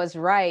doing what's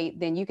right,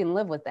 then you can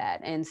live with that.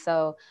 And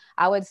so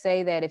I would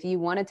say that if you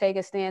want to take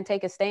a stand,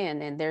 take a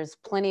stand. And there's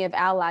plenty of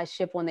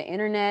allyship on the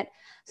internet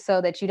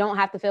so that you don't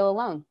have to feel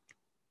alone.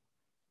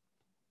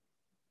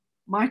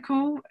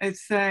 Michael,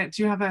 do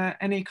you have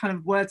any kind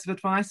of words of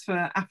advice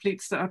for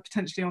athletes that are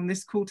potentially on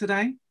this call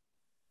today?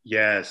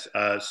 Yes.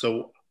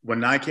 So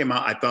when I came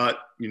out, I thought,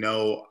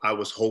 I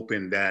was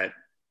hoping that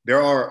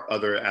there are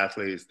other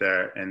athletes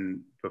there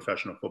in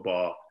professional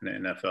football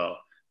and the NFL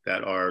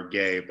that are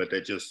gay, but they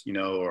just,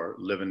 are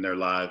living their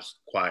lives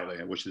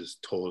quietly, which is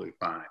totally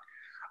fine.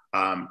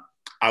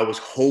 I was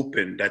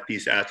hoping that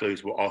these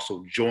athletes will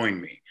also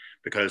join me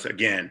because,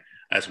 again,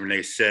 as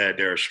Renee said,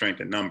 there are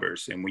strength in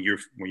numbers, and when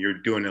you're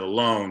doing it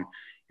alone,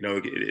 you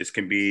know, it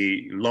can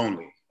be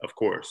lonely, of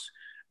course.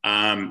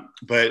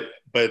 But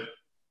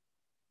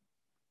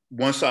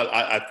once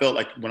I felt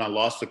like when I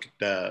lost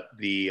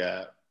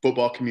the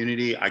football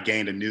community, I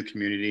gained a new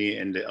community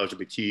in the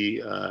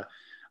LGBT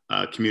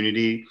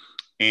community.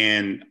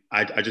 And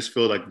I just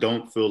feel like,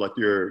 don't feel like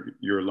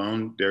you're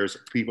alone. There's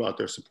people out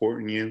there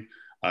supporting you.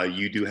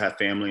 You do have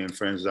family and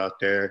friends out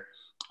there.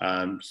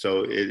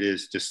 So it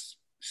is just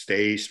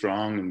stay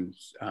strong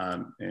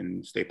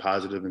and stay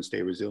positive and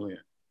stay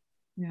resilient.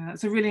 Yeah,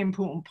 it's a really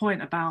important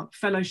point about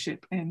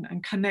fellowship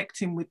and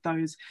connecting with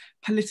those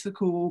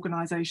political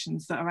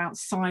organisations that are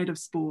outside of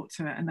sport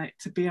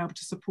to be able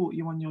to support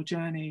you on your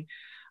journey.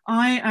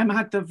 I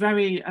had the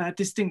very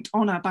distinct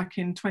honour back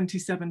in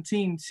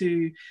 2017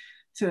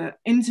 to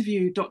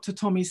interview Dr.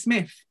 Tommy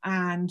Smith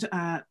and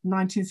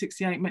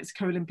 1968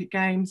 Mexico Olympic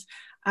Games.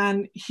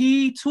 And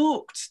he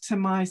talked to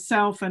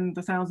myself and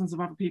the thousands of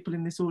other people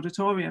in this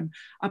auditorium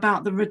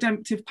about the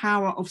redemptive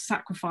power of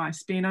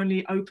sacrifice being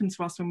only open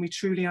to us when we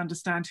truly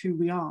understand who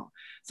we are.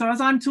 So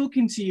as I'm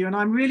talking to you, and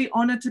I'm really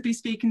honored to be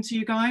speaking to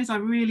you guys, I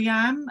really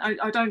am.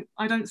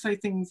 I don't say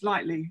things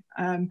lightly.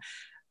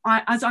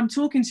 As I'm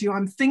talking to you,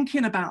 I'm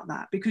thinking about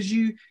that because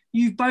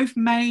you've both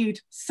made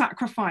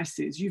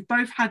sacrifices. You've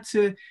both had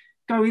to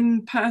go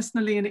in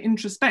personally and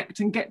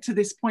introspect and get to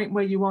this point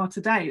where you are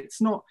today.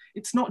 It's not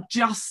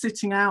just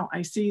sitting out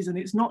a season.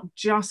 It's not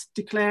just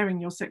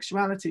declaring your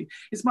sexuality.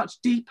 It's much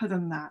deeper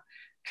than that.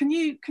 Can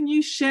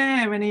you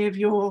share any of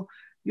your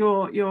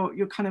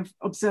kind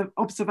of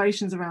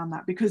observations around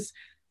that? Because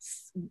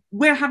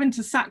we're having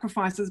to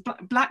sacrifice, as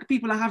Black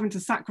people are having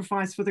to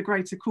sacrifice for the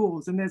greater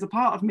cause. And there's a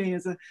part of me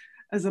as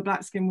a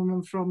black-skinned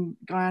woman from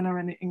Guyana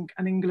and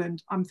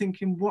England, I'm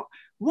thinking,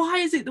 why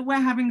is it that we're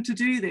having to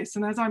do this?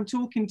 And as I'm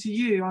talking to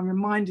you, I'm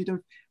reminded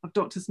of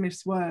Dr.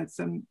 Smith's words.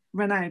 And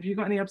Renee, have you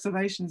got any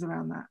observations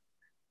around that?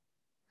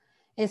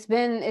 It's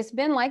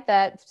been like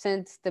that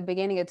since the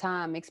beginning of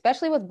time,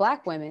 especially with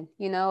Black women.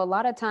 You know, a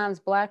lot of times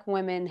Black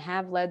women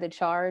have led the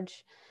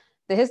charge.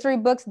 The history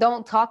books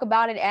don't talk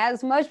about it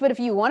as much, but if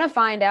you want to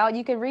find out,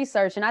 you can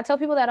research. And I tell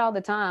people that all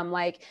the time.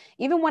 Like,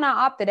 even when I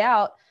opted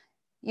out,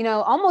 you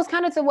know, almost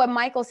kind of to what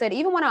Michael said,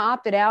 even when I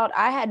opted out,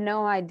 I had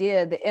no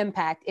idea the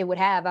impact it would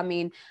have. I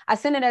mean, I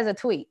sent it as a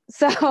tweet.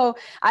 So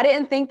I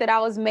didn't think that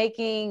I was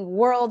making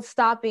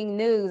world-stopping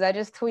news. I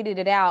just tweeted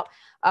it out.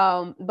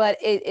 But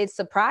it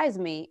surprised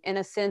me in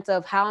a sense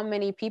of how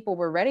many people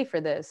were ready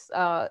for this.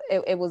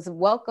 It was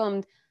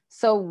welcomed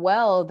so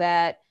well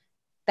that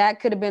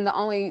could have been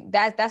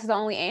that's the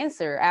only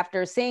answer.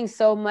 After seeing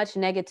so much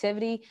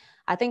negativity,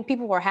 I think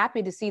people were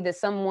happy to see that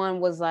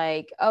someone was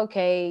like,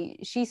 okay,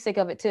 she's sick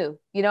of it too.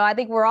 You know, I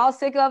think we're all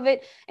sick of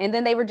it. And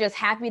then they were just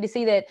happy to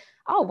see that,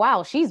 oh,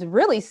 wow, she's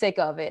really sick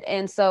of it.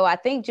 And so I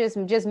think just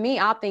me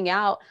opting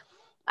out,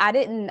 I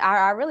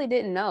really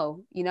didn't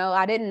know, you know,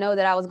 I didn't know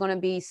that I was going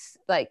to be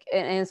like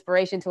an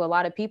inspiration to a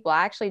lot of people.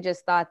 I actually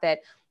just thought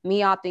that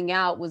me opting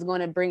out was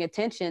going to bring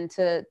attention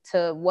to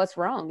what's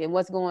wrong and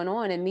what's going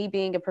on. And me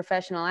being a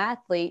professional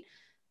athlete,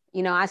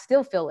 you know, I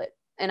still feel it.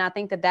 And I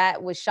think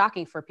that was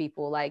shocking for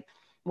people. Like,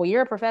 well,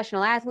 you're a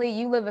professional athlete,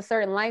 you live a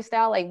certain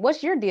lifestyle, like,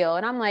 what's your deal?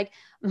 And I'm like,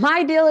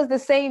 my deal is the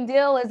same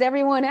deal as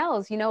everyone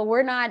else. You know,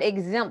 we're not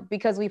exempt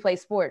because we play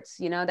sports.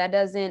 You know, that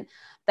doesn't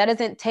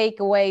take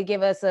away,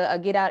 give us a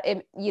get out.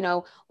 You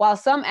know, while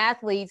some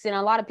athletes, and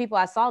a lot of people,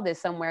 I saw this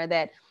somewhere,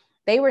 that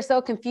they were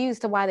so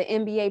confused to why the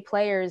NBA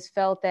players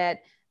felt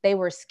that they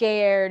were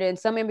scared. And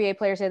some NBA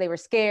players said they were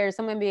scared.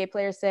 Some NBA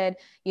players said,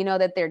 you know,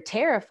 that they're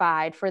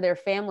terrified for their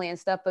family and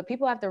stuff. But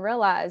people have to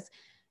realize,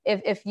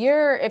 if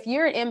you're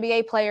an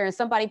NBA player and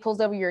somebody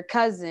pulls over your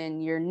cousin,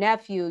 your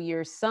nephew,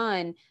 your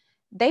son,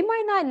 they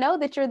might not know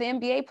that you're the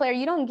NBA player.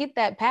 You don't get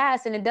that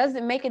pass, and it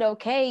doesn't make it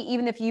okay,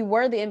 even if you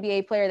were the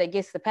NBA player that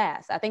gets the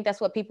pass. I think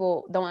that's what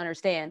people don't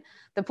understand.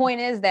 The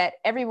point is that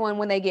everyone,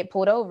 when they get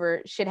pulled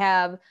over, should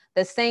have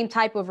the same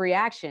type of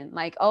reaction.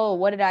 Like, oh,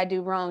 what did I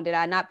do wrong? Did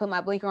I not put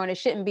my blinker on? It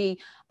shouldn't be,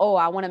 oh,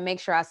 I want to make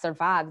sure I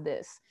survive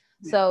this.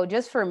 Yeah. So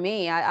just for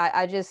me,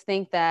 I just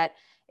think that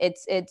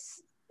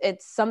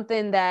it's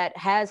something that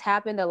has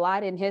happened a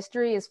lot in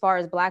history as far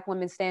as Black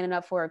women standing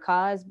up for a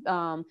cause.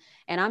 And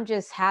I'm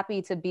just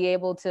happy to be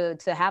able to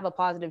have a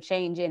positive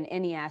change in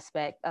any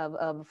aspect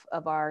of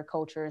our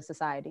culture and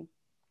society.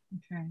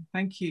 Okay,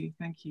 thank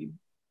you.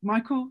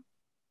 Michael?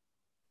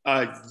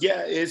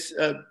 Yeah, it's,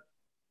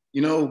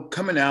 you know,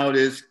 coming out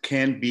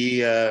can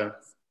be, you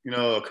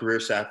know, a career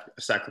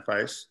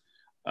sacrifice.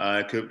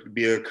 It could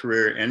be a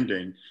career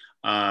ender.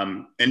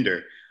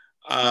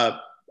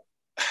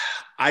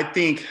 I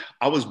think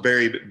I was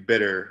very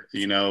bitter,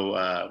 you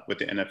know, with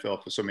the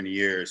NFL for so many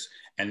years.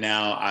 And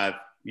now I've,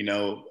 you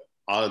know,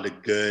 all of the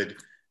good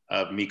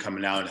of me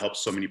coming out and help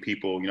so many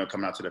people, you know,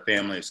 coming out to their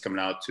families, coming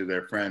out to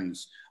their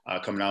friends,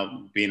 coming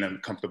out, being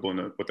uncomfortable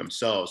with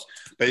themselves.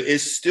 But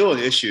it's still an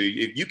issue.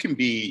 If you can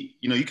be,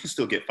 you know, you can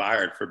still get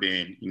fired for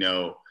being, you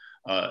know,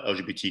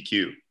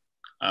 LGBTQ,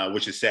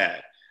 which is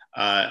sad.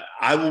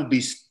 I will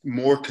be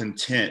more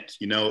content,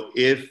 you know,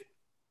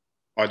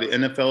 are the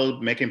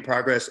NFL making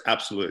progress?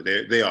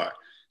 Absolutely, they are.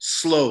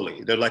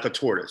 Slowly, they're like a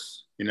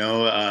tortoise, you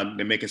know,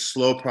 they're making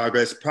slow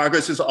progress.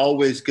 Progress is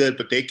always good,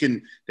 but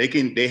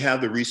they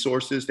have the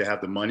resources, they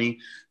have the money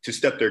to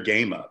step their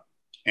game up.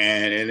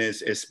 And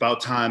it's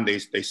about time they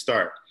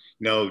start.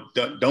 You know,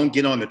 don't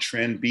get on the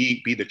trend,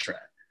 be the trend.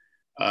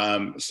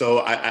 So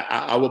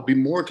I will be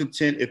more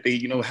content if they,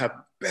 you know, have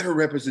better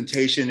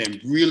representation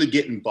and really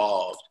get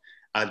involved.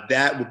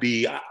 That would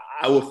be,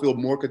 I will feel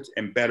more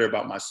and better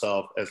about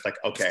myself as like,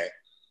 okay,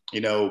 you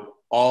know,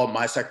 all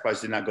my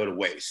sacrifice did not go to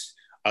waste,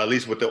 at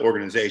least with the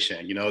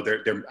organization. You know,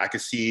 I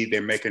can see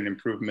they're making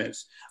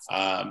improvements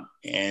and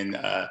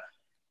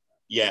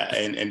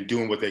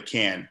doing what they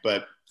can.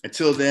 But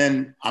until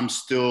then, I'm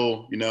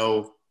still, you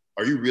know,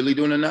 are you really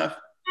doing enough?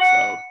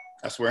 So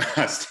that's where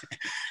I stand.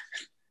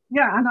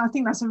 Yeah, and I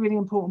think that's a really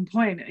important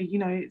point. You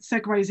know, it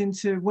segues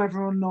into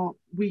whether or not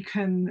we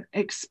can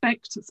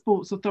expect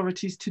sports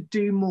authorities to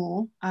do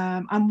more.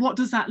 And what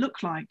does that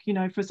look like? You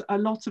know, for a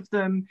lot of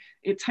them,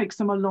 it takes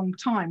them a long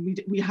time.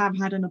 We have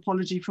had an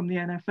apology from the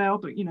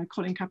NFL, but, you know,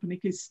 Colin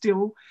Kaepernick is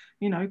still,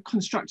 you know,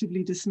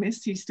 constructively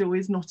dismissed. He still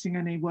is not in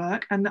any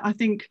work. And I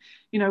think,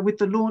 you know, with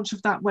the launch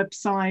of that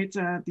website,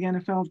 the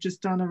NFL have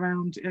just done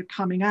around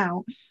coming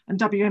out, and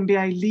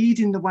WNBA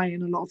leading the way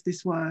in a lot of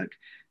this work,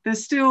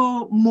 there's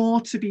still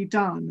more to be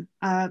done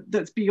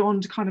that's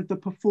beyond kind of the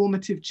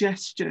performative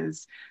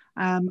gestures.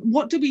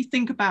 What do we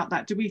think about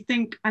that? Do we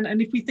think, and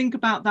if we think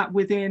about that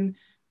within,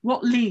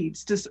 what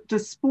leads?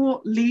 Does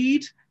sport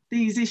lead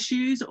these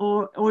issues,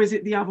 or is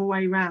it the other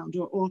way around?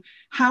 Or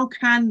how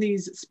can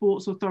these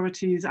sports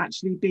authorities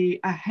actually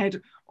be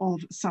ahead of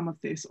some of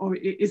this? Or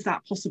is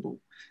that possible?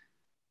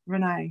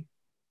 Renee?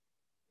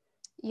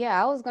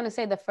 Yeah, I was going to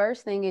say the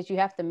first thing is you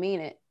have to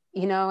mean it,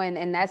 you know,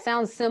 and that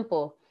sounds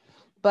simple,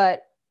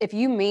 but if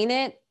you mean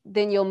it,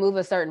 then you'll move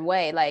a certain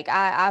way. Like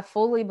I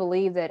fully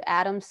believe that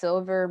Adam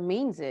Silver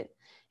means it.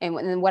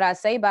 And what I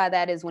say by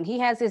that is when he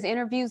has his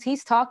interviews,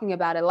 he's talking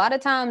about it. A lot of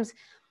times,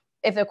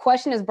 if a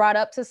question is brought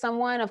up to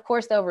someone, of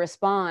course they'll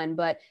respond,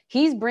 but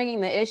he's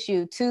bringing the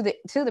issue to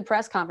the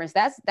press conference.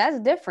 That's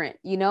different,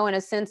 you know, in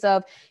a sense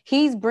of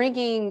he's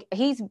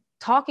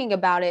talking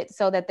about it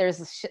so that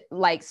there's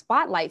like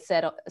spotlight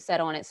set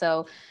on it.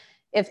 So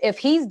if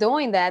he's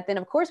doing that, then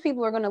of course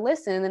people are going to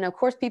listen, and of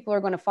course people are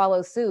going to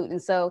follow suit.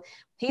 And so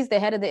he's the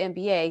head of the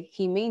NBA.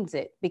 He means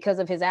it because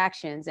of his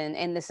actions,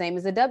 and the same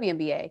as the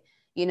WNBA.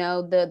 You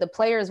know, the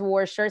players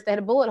wore shirts that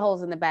had bullet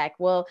holes in the back.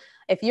 Well,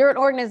 if you're an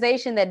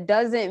organization that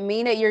doesn't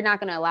mean it, you're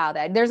not going to allow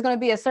that. There's going to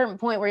be a certain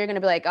point where you're going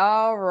to be like,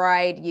 all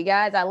right, you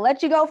guys, I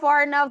let you go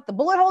far enough. The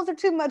bullet holes are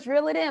too much,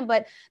 reel it in.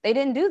 But they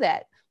didn't do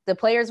that. The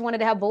players wanted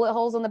to have bullet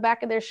holes on the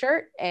back of their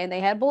shirt, and they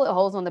had bullet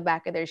holes on the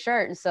back of their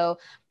shirt. And so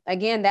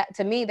again, that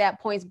to me,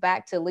 that points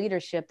back to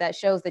leadership. That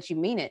shows that you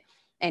mean it.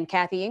 And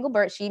Kathy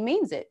Engelbert, she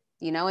means it,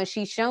 you know, and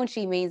she's shown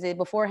she means it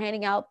before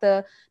handing out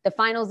the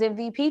finals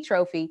MVP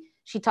trophy.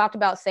 She talked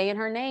about saying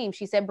her name.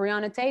 She said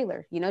Breonna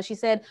Taylor, you know, she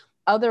said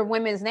other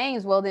women's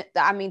names. Well,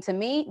 I mean, to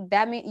me,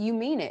 that means you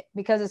mean it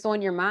because it's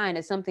on your mind.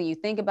 It's something you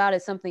think about.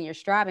 It's something you're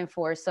striving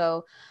for.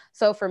 So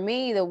for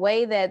me, the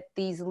way that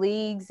these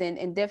leagues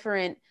and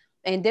different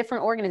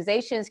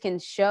organizations can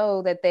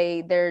show that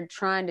they're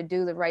trying to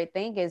do the right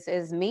thing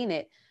is mean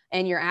it.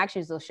 And your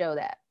actions will show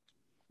that.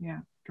 Yeah,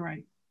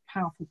 great.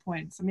 Powerful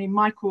points. I mean,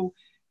 Michael,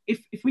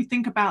 if we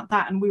think about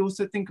that, and we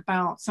also think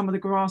about some of the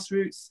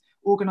grassroots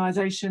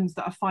organizations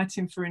that are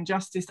fighting for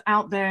injustice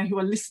out there, who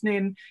are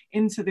listening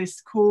into this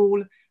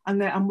call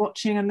and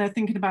watching, and they're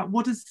thinking about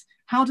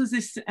how does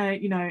this,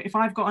 you know, if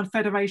I've got a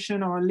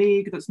federation or a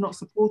league that's not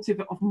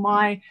supportive of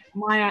my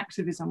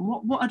activism,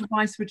 what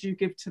advice would you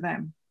give to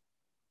them?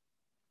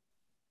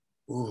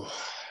 Ooh,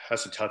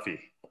 that's a toughie.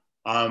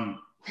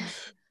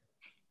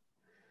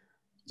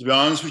 To be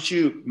honest with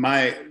you,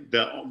 my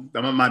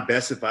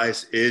best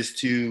advice is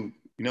to,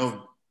 you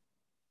know,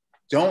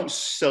 don't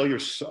sell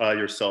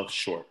yourself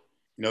short.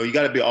 You know, you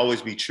got to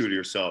always be true to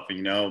yourself,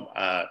 you know,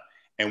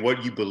 and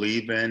what you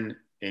believe in.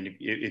 And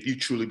if you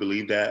truly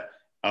believe that,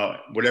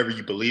 whatever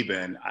you believe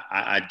in,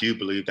 I do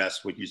believe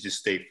that's what you just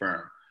stay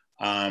firm.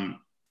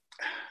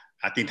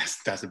 I think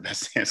that's the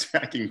best answer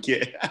I can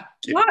get.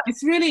 Yeah,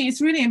 it's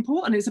really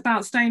important. It's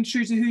about staying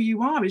true to who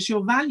you are. It's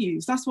your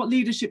values. That's what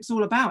leadership's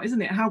all about,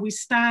 isn't it? How we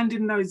stand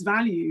in those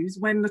values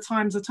when the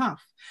times are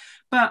tough.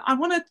 But I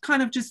want to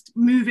kind of just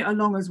move it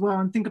along as well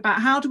and think about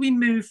how do we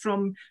move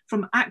from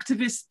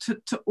activist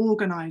to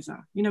organizer?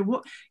 You know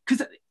what?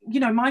 Because,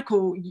 you know,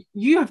 Michael,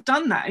 you have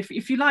done that.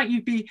 If you like,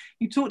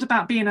 you talked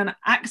about being an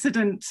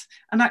accidental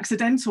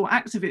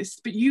activist,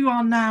 but you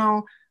are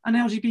now an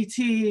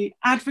LGBT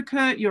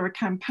advocate, you're a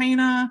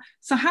campaigner.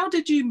 So how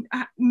did you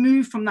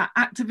move from that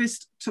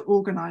activist to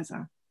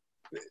organizer?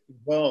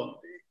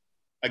 Well,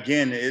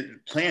 again,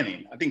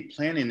 planning. I think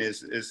planning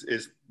is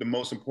the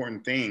most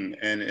important thing,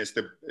 and it's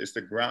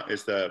the ground,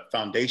 it's the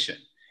foundation.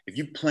 If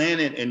you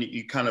plan it and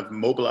you kind of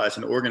mobilize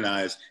and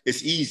organize,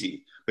 it's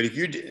easy. But if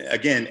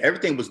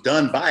everything was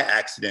done by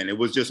accident, it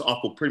was just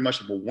pretty much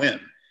of a whim.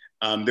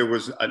 There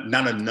was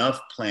not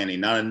enough planning,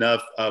 not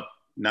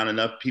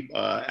enough people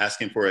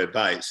asking for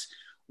advice.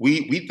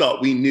 We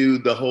thought we knew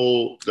the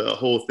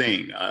whole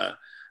thing.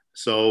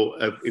 So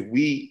if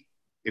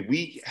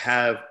we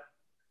have,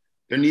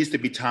 there needs to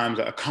be times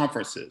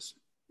conferences.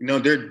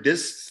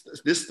 This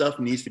stuff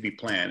needs to be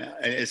planned.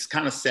 And it's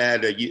kind of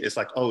sad that it's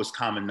like, oh, it's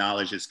common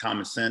knowledge, it's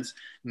common sense.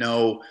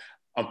 No,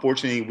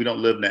 unfortunately, we don't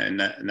live in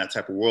that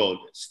type of world.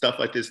 Stuff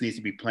like this needs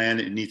to be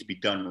planned. It needs to be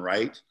done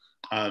right.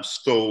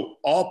 So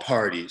all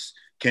parties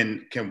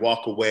can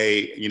walk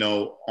away,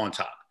 on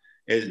top.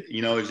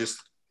 It's just,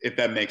 if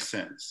that makes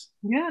sense.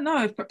 Yeah,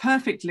 no,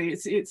 perfectly.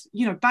 It's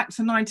back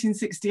to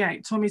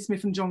 1968, Tommy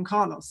Smith and John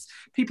Carlos.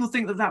 People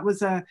think that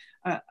was a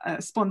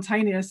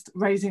spontaneous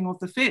raising of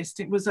the fist.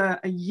 It was a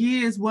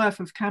year's worth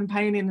of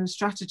campaigning and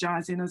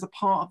strategizing as a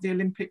part of the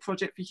Olympic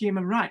Project for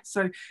Human Rights.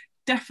 So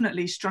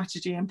definitely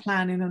strategy and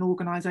planning and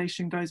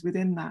organization goes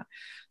within that.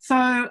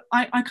 So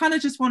I kind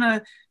of just want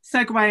to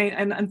segue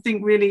and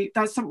think, really,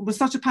 was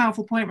such a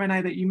powerful point,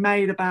 Renee, that you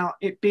made about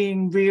it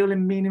being real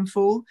and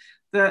meaningful.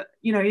 That,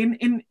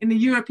 in the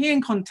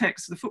European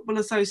context, the Football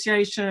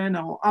Association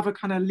or other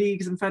kind of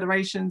leagues and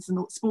federations and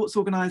sports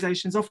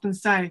organizations often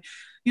say,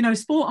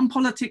 sport and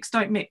politics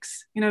don't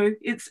mix.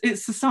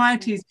 It's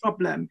society's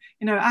problem.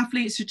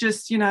 Athletes should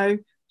just,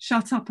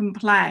 shut up and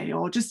play,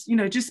 or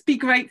just be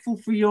grateful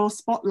for your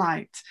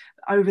spotlight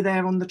over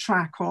there on the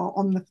track or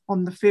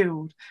on the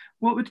field.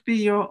 What would be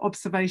your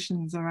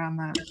observations around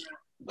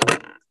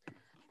that?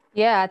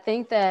 Yeah, I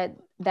think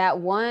that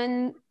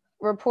one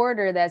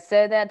reporter that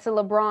said that to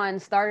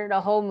LeBron started a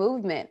whole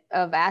movement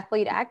of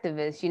athlete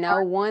activists.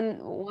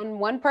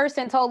 One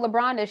person told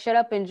LeBron to shut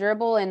up and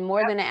dribble, and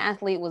more than an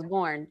athlete was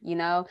born.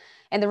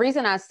 And the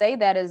reason I say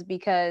that is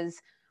because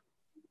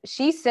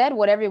she said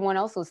what everyone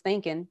else was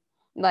thinking.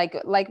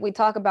 Like we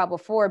talked about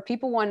before,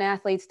 people want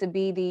athletes to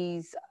be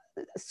these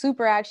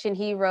super action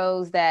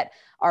heroes that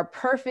are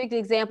perfect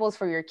examples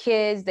for your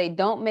kids. They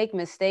don't make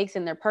mistakes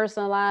in their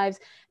personal lives,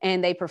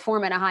 and they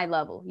perform at a high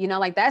level.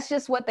 That's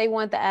just what they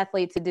want the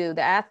athlete to do. If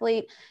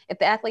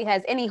the athlete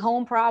has any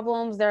home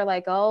problems, they're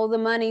like, oh, the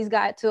money's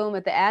got to them.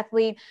 If the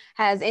athlete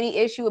has any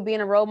issue with being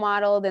a role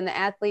model, then the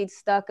athlete's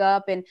stuck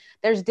up. And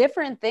there's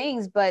different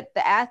things, but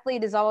the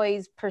athlete is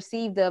always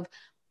perceived of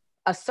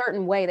a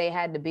certain way they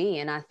had to be.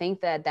 And I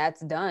think that that's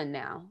done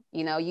now.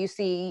 You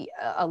see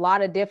a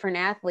lot of different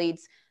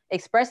athletes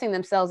expressing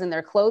themselves in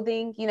their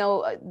clothing.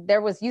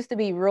 There used to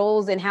be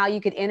rules in how you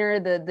could enter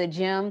the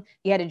gym.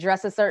 You had to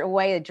dress a certain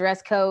way, a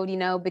dress code,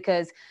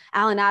 because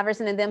Allen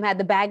Iverson and them had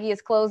the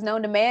baggiest clothes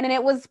known to man, and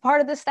it was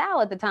part of the style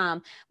at the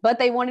time, but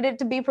they wanted it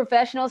to be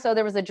professional. So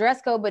there was a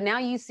dress code, but now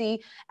you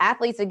see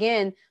athletes,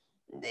 again,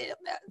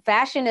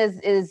 fashion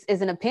is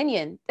an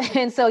opinion.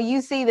 And so you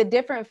see the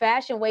different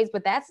fashion ways,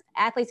 but that's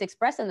athletes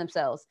expressing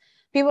themselves.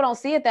 People don't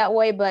see it that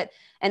way, but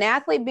an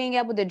athlete being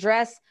able to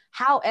dress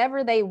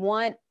however they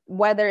want,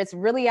 whether it's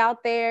really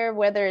out there,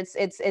 whether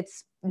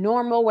it's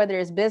normal, whether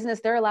it's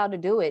business, they're allowed to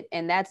do it.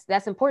 And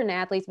that's important to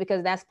athletes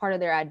because that's part of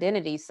their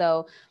identity.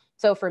 So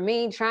for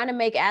me, trying to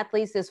make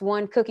athletes this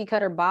one cookie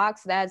cutter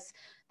box,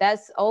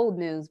 that's old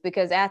news,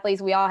 because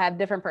athletes, we all have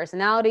different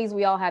personalities.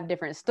 We all have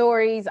different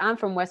stories. I'm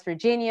from West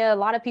Virginia. A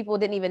lot of people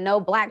didn't even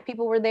know Black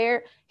people were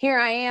there. Here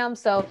I am.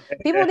 So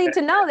people need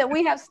to know that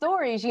we have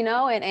stories,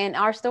 and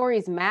our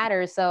stories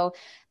matter. So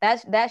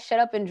that shut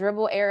up and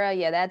dribble era,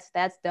 yeah,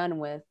 that's done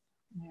with.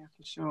 Yeah,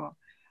 for sure.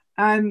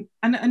 And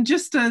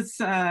just as,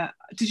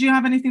 did you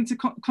have anything to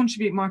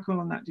contribute, Michael,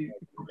 on that?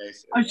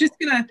 I was just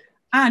going to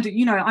add,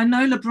 I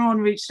know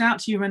LeBron reached out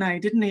to you, Renee,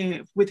 didn't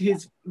he, with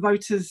his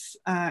voters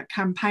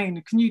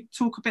campaign. Can you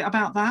talk a bit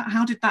about that?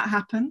 How did that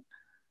happen?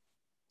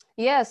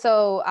 Yeah,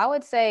 so I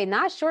would say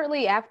not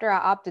shortly after I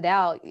opted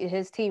out,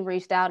 his team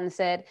reached out and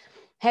said,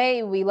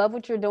 hey, we love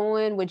what you're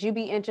doing. Would you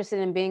be interested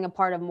in being a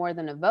part of More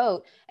Than a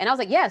Vote? And I was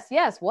like,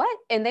 yes, what?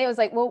 And they was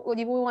like, well,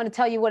 we want to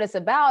tell you what it's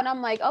about. And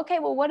I'm like, okay,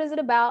 well, what is it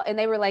about? And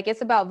they were like,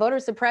 it's about voter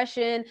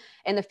suppression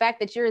and the fact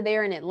that you're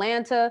there in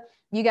Atlanta.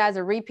 You guys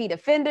are repeat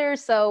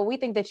offenders. So we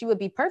think that you would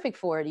be perfect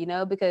for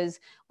it, because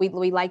we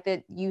like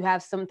that you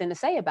have something to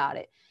say about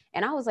it.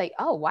 And I was like,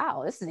 oh,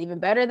 wow, this is even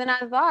better than I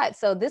thought.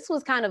 So this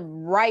was kind of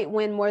right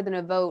when More Than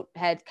a Vote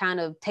had kind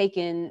of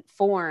taken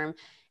form.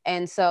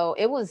 And so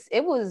it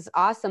was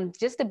awesome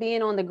just to be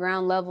in on the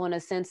ground level, in a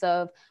sense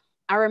of,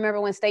 I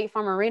remember when State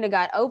Farm Arena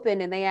got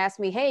opened and they asked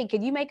me, hey,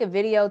 could you make a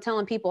video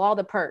telling people all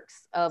the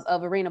perks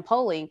of arena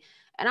polling?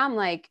 And I'm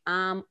like,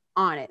 I'm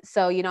on it.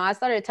 So, I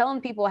started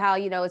telling people how,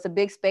 it's a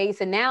big space,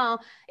 and now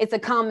it's a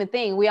common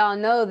thing. We all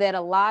know that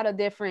a lot of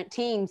different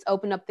teams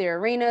open up their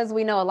arenas.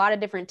 We know a lot of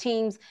different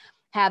teams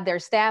have their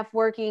staff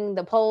working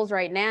the polls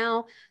right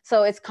now.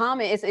 So it's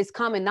common. It's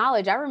common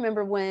knowledge. I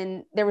remember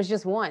when there was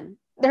just one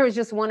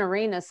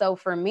arena. So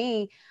for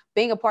me,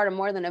 being a part of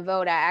More Than a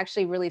Vote, I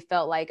actually really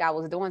felt like I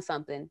was doing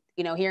something.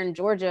 Here in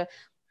Georgia,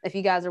 if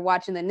you guys are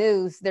watching the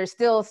news, there's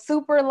still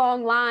super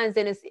long lines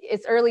and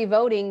it's early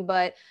voting,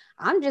 but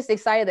I'm just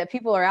excited that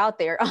people are out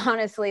there.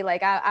 Honestly,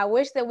 like I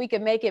wish that we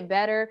could make it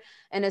better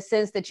in a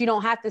sense that you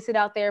don't have to sit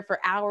out there for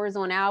hours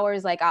on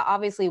hours. Like I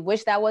obviously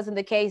wish that wasn't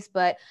the case,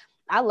 but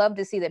I love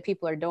to see that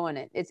people are doing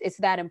it. It's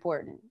that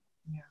important.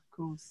 Yeah, of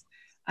course.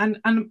 And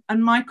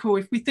Michael,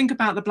 if we think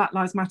about the Black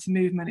Lives Matter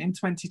movement in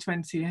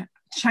 2020,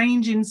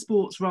 changing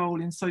sports' role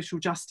in social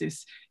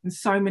justice in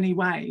so many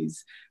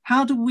ways,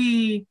 how do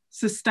we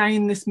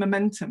sustain this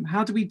momentum?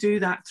 How do we do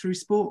that through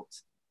sport?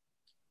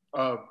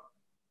 Hold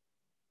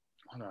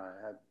on,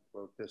 I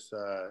wrote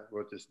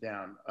this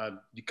down.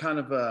 You kind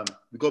of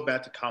we go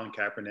back to Colin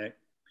Kaepernick.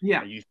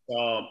 Yeah. And you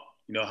saw,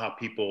 how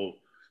people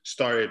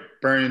started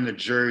burning the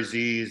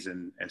jerseys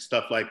and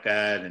stuff like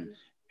that,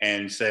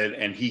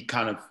 and he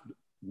kind of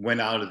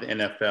went out of the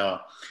NFL.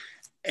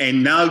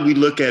 And now we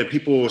look at it,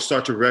 people will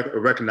start to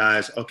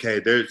recognize, okay,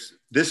 there's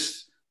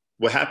this,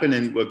 what happened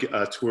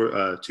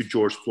to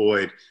George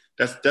Floyd,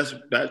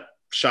 that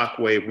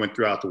shockwave went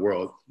throughout the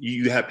world.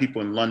 You have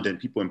people in London,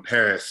 people in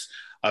Paris,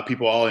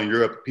 people all in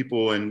Europe,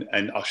 people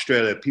in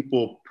Australia,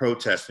 people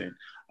protesting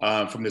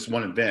from this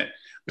one event.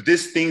 But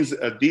these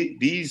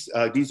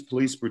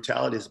police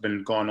brutality has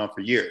been going on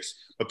for years,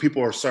 but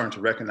people are starting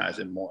to recognize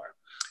it more.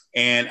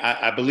 And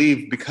I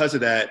believe because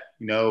of that,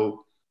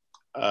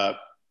 a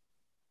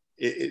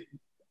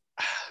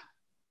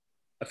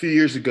few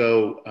years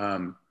ago,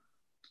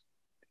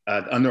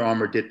 Under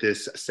Armour did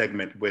this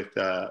segment with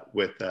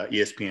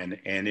ESPN,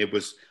 and it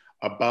was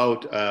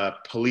about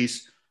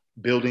police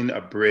building a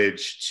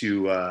bridge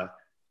to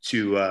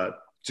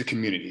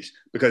communities,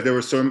 because there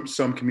were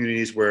some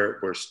communities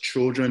where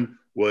children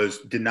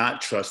did not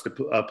trust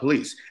the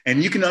police,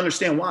 and you can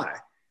understand why,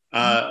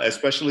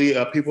 especially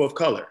people of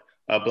color.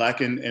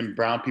 Black and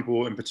brown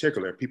people in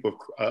particular, people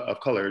of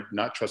color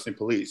not trusting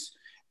police.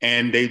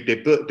 And they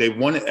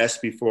wanted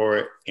SB for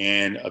it,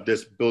 and of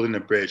this building a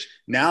bridge.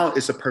 Now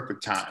it's a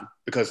perfect time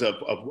because of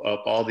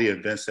all the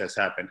events that's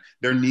happened.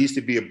 There needs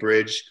to be a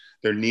bridge.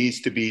 There needs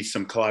to be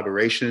some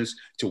collaborations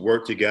to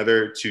work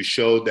together to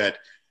show that,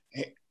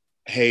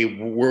 hey,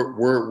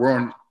 we're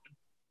on,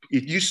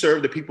 if you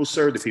serve the people,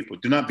 serve the people.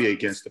 Do not be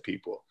against the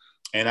people.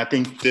 And I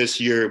think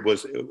this year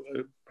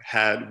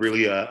had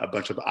really a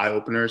bunch of eye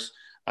openers.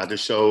 To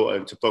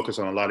show to focus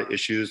on a lot of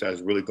issues that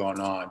has really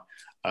gone on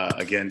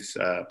against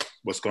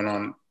what's going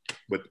on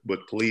with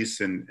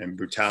police and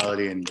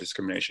brutality and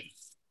discrimination.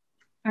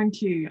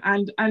 Thank you.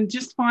 And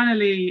just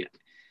finally,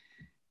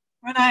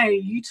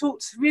 Renee, you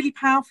talked really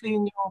powerfully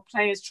in your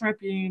Players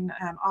Tribune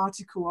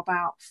article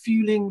about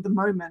fueling the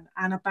moment,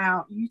 and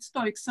you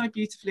spoke so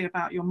beautifully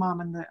about your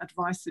mum and the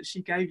advice that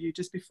she gave you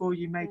just before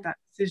you made that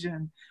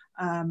decision.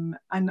 And,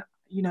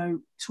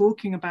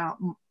 talking about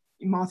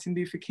Martin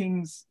Luther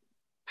King's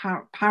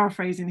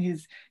paraphrasing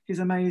his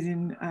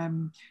amazing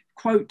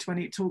quote when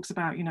it talks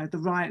about, the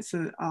riots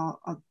are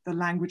the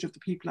language of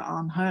the people that are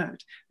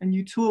unheard. And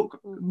you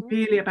talk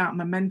really about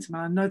momentum.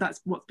 And I know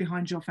that's what's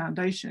behind your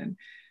foundation.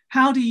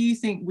 How do you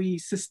think we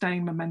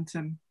sustain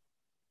momentum?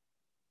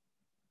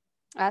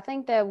 I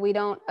think that we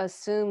don't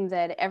assume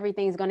that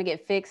everything's going to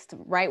get fixed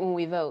right when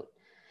we vote.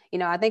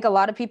 I think a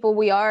lot of people,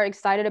 we are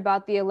excited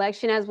about the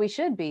election, as we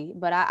should be.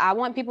 But I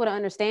want people to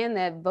understand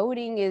that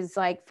voting is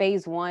like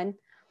phase one.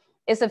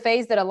 It's a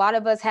phase that a lot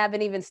of us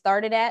haven't even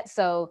started at.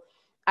 So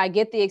I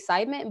get the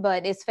excitement,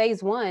 but it's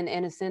phase one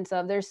in a sense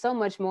of there's so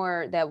much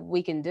more that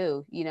we can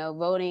do.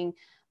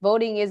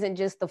 Voting isn't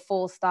just the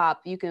full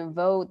stop. You can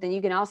vote, then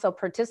you can also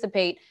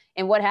participate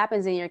in what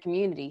happens in your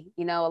community.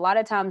 A lot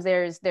of times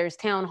there's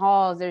town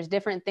halls, there's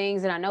different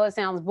things. And I know it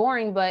sounds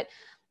boring, but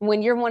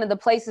when you're one of the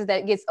places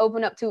that gets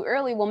opened up too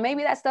early, well,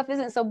 maybe that stuff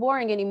isn't so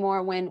boring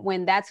anymore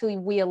when that's who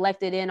we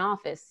elected in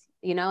office.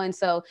 And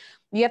so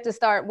we have to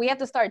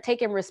start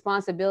taking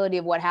responsibility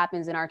of what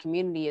happens in our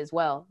community as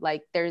well.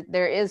 Like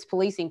there is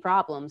policing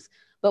problems,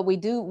 but we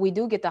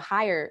do get to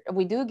hire,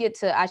 we do get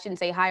to, I shouldn't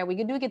say hire,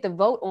 we do get to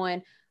vote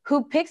on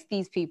who picks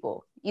these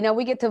people.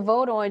 We get to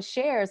vote on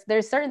shares.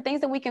 There's certain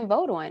things that we can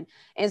vote on.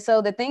 And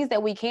so the things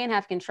that we can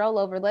have control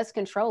over, let's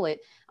control it.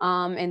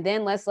 And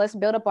then let's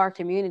build up our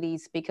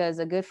communities, because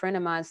a good friend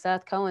of mine,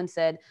 Seth Cohen,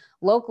 said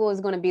local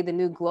is going to be the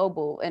new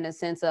global, in a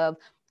sense of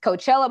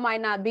Coachella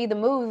might not be the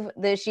move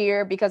this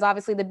year because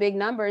obviously the big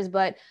numbers,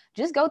 but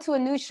just go to a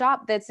new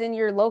shop that's in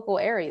your local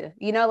area.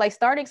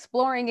 Start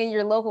exploring in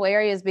your local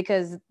areas,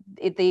 because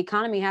the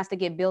economy has to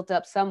get built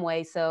up some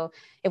way. So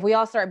if we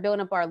all start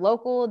building up our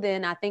local,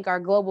 then I think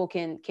our global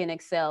can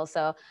excel.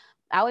 So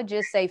I would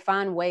just say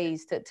find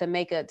ways to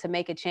make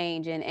a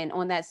change. And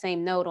on that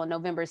same note, on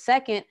November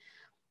 2nd,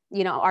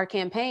 our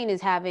campaign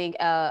is having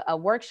a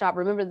workshop.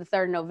 Remember, the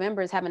 3rd of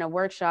November is having a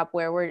workshop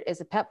where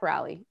it's a pep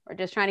rally. We're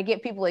just trying to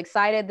get people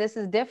excited. This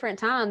is different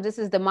times. This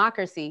is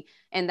democracy.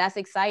 And that's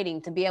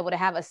exciting to be able to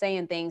have a say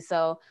in things.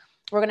 So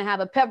we're going to have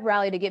a pep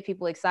rally to get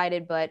people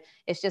excited, but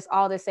it's just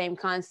all the same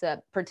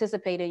concept.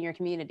 Participate in your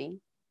community.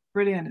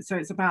 Brilliant. So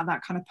it's about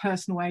that kind of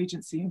personal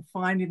agency and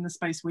finding the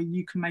space where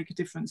you can make a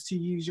difference to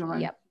use your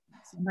own. Yep.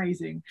 It's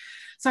amazing.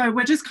 So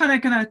we're just kind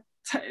of going to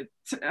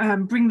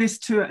bring this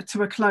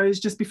to a close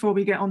just before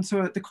we get on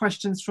to the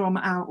questions from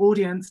our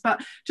audience,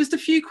 but just a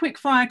few quick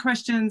fire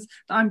questions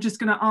that I'm just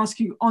going to ask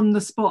you on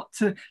the spot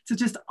to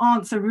just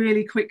answer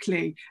really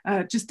quickly,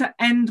 just to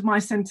end my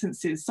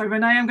sentences. So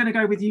Renee, I'm going to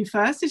go with you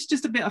first. It's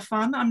just a bit of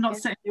fun. I'm not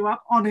setting you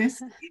up,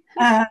 honest.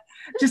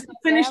 Just to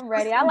finish. I'm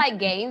ready. I like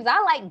games.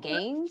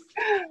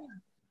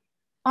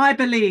 I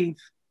believe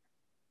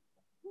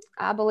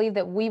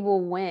that we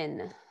will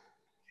win.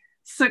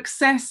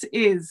 Success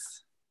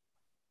is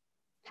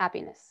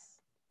happiness.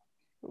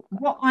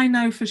 What I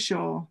know for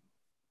sure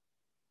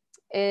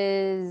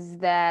is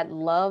that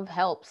love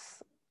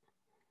helps.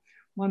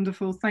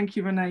 Wonderful. Thank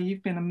you, Renee.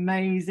 You've been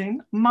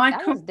amazing. Michael,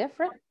 that was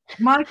different.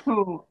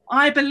 Michael,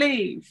 I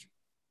believe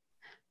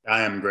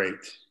I am great.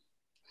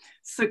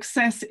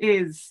 Success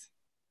is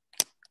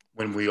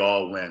when we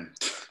all win.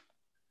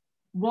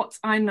 What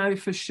I know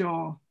for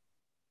sure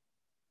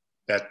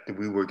that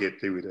we will get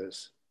through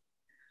this.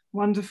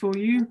 Wonderful.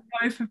 You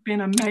both have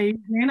been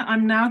amazing.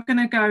 I'm now going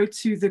to go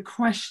to the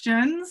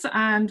questions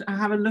and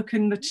have a look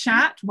in the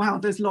chat. Wow,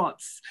 there's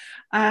lots.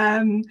 So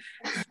I'm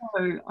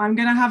going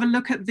to have a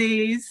look at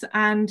these,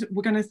 and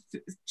we're going to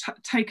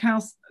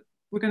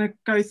we're going to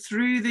go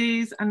through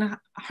these and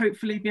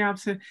hopefully be able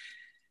to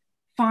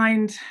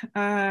find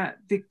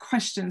the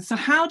questions. So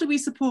how do we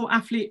support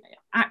athlete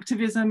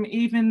activism,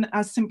 even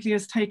as simply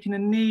as taking a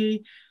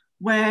knee,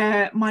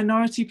 where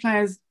minority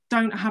players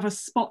don't have a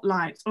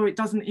spotlight, or it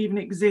doesn't even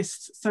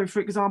exist? So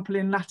for example,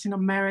 in Latin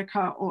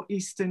America or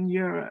Eastern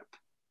Europe.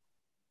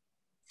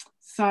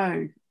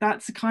 So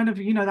that's a kind of,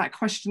 that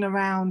question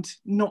around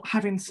not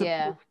having support.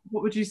 Yeah.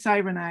 What would you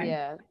say, Renee?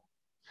 Yeah,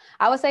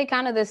 I would say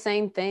kind of the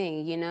same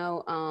thing,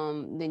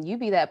 then you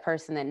be that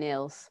person that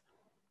kneels.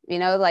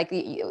 Like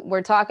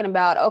we're talking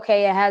about,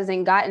 okay, it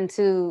hasn't gotten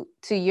to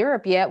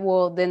Europe yet.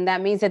 Well, then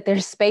that means that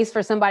there's space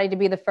for somebody to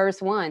be the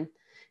first one.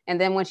 And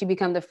then once you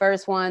become the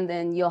first one,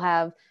 then you'll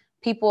have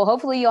people,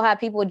 hopefully you'll have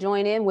people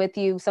join in with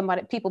you.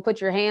 People put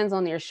your hands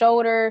on their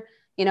shoulder,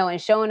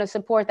 and showing of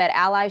support, that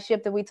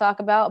allyship that we talk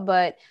about.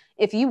 But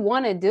if you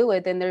want to do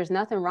it, then there's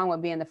nothing wrong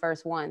with being the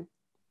first one.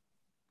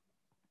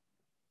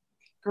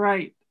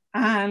 Great.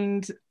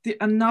 And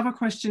another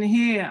question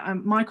here,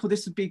 Michael,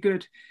 this would be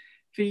good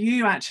for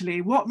you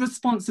actually. What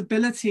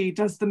responsibility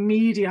does the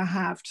media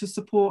have to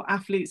support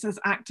athletes as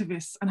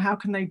activists, and how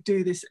can they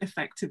do this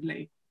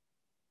effectively?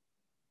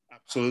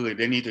 Absolutely.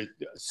 They need to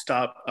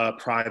stop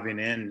prying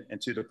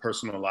into the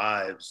personal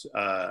lives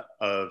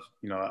of,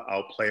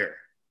 our player,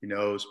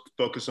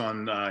 focus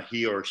on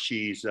he or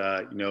she's,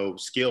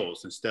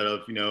 skills instead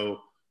of,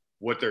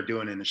 what they're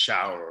doing in the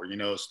shower,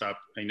 stop,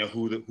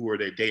 who are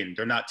they dating?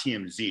 They're not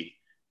TMZ,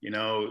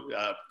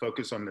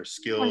 focus on their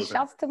skills.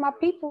 Shouts to my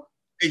people.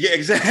 Yeah,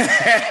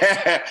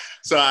 exactly.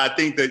 So I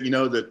think that,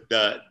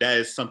 that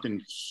is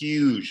something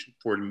huge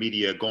for the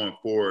media going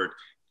forward,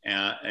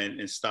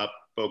 and stop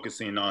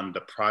focusing on the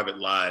private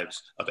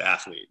lives of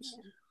athletes.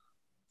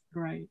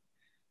 Great.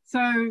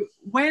 So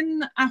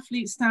when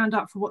athletes stand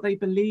up for what they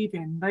believe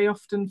in, they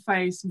often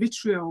face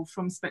vitriol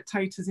from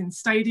spectators in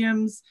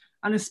stadiums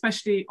and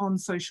especially on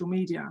social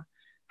media.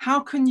 How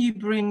can you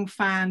bring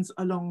fans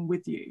along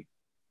with you?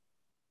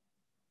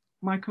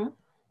 Michael?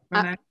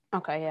 Renee?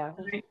 Okay, yeah.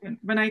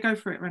 Renee, go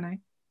for it, Renee.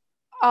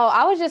 Oh,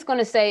 I was just going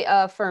to say,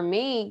 for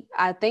me,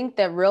 I think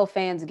that real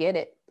fans get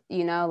it.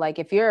 Like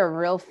if you're a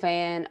real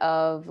fan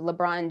of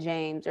LeBron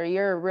James, or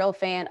you're a real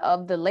fan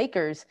of the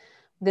Lakers,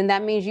 then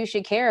that means you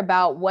should care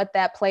about what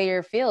that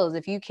player feels.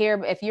 If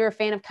you're a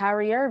fan of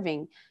Kyrie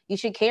Irving, you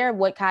should care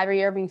what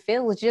Kyrie Irving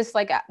feels. Just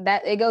like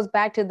that, it goes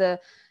back to the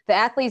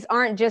athletes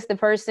aren't just the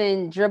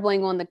person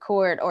dribbling on the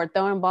court or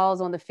throwing balls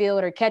on the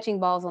field or catching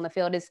balls on the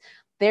field. It's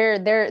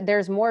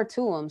there's more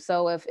to them.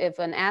 So if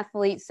an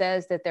athlete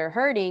says that they're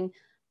hurting,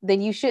 then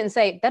you shouldn't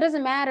say, that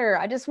doesn't matter,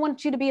 I just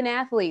want you to be an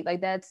athlete.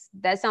 Like that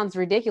sounds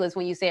ridiculous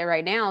when you say it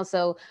right now.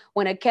 So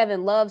when a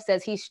Kevin Love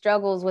says he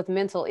struggles with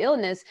mental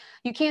illness,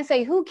 you can't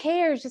say, who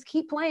cares? Just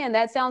keep playing.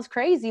 That sounds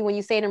crazy when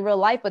you say it in real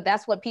life, but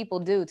that's what people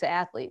do to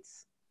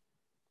athletes.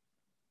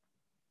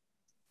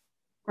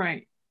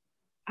 Great.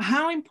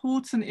 How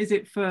important is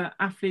it for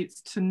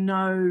athletes to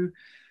know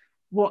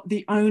what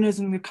the owners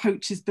and the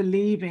coaches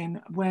believe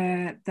in,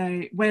 where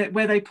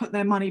they put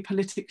their money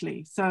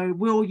politically? So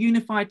will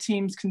unified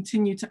teams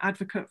continue to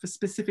advocate for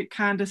specific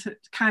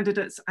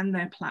candidates and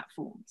their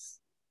platforms?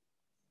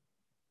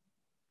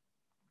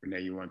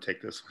 Renee, you want to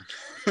take this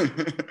one?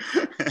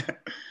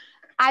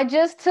 I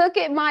just took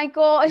it,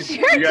 Michael. It's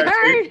your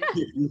turn.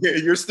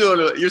 You're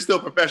still a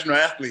professional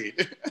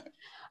athlete.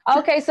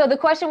 Okay, so the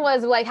question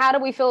was like, how do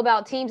we feel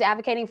about teams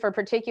advocating for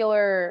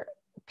particular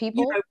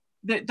people?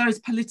 Those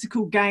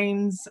political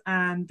gains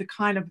and the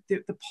kind of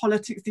the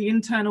politics, the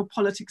internal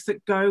politics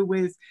that go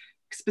with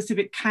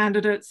specific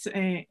candidates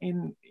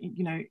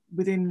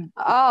within.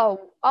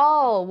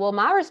 Well,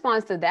 my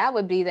response to that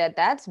would be that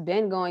that's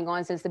been going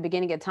on since the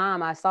beginning of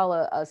time. I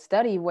saw a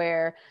study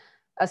where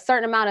a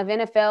certain amount of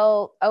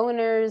NFL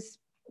owners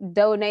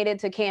donated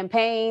to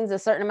campaigns, a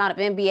certain amount of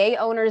NBA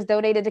owners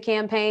donated to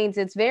campaigns.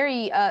 It's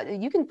very,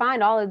 you can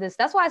find all of this.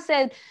 That's why I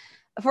said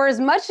for as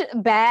much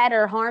bad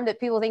or harm that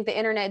people think the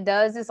internet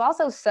does, it's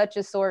also such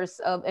a source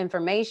of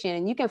information.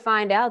 And you can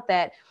find out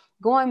that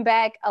going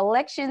back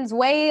elections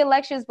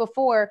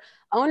before,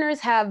 owners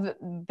have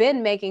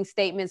been making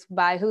statements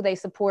by who they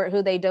support,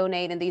 who they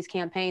donate in these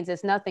campaigns.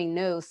 It's nothing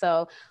new.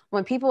 So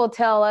when people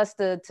tell us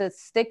to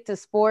stick to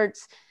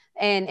sports,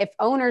 and if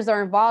owners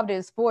are involved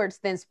in sports,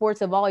 then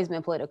sports have always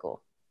been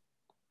political.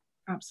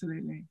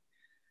 Absolutely.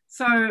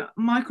 So,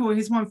 Michael,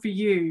 here's one for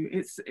you.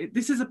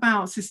 This is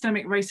about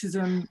systemic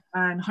racism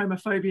and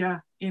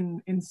homophobia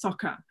in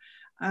soccer,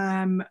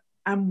 and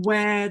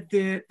where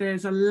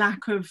there's a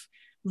lack of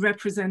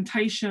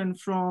representation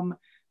from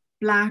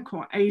Black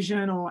or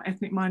Asian or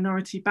ethnic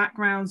minority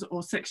backgrounds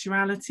or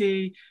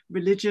sexuality,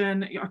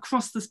 religion,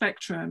 across the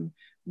spectrum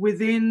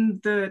within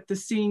the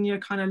senior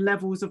kind of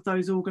levels of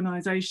those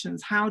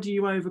organizations. How do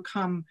you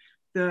overcome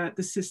the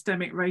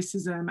systemic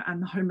racism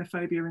and the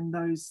homophobia in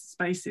those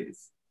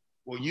spaces?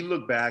 Well, you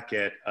look back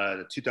at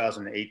the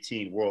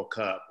 2018 World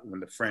Cup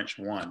when the French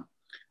won.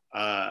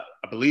 I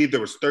believe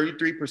there was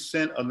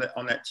 33%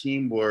 on that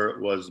team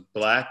was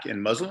Black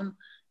and Muslim.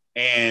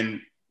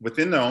 And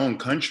within their own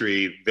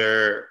country,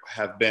 there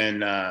have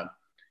been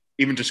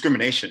even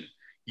discrimination.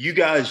 You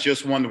guys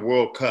just won the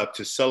World Cup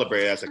to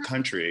celebrate as a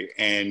country,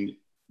 and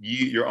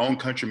your own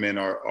countrymen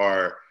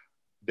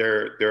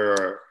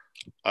there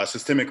are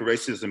systemic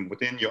racism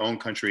within your own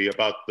country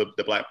about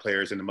the Black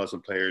players and the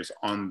Muslim players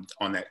on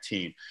that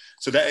team.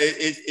 So that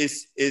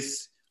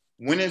it's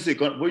when is it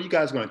going? What are you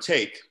guys going to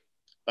take?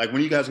 Like,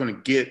 when are you guys going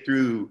to get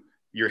through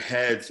your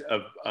heads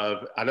of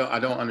I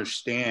don't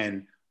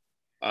understand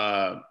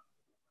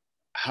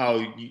how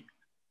you,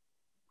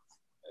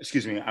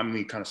 excuse me, I'm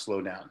going to kind of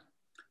slow down.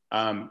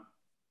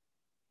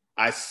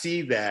 I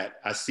see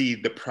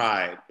the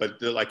pride,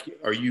 but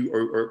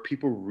are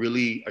people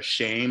really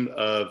ashamed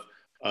of,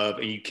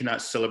 and you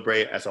cannot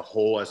celebrate as a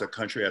whole, as a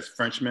country, as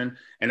Frenchmen?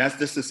 And that's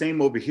just the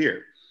same over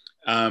here.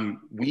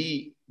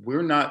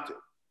 We're not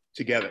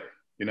together.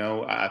 You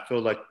know, I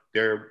feel like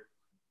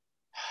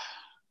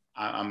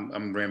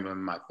I'm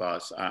rambling my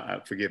thoughts.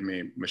 Forgive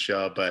me,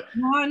 Michelle, but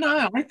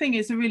no, I think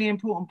it's a really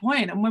important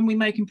point. And when we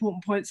make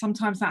important points,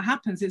 sometimes that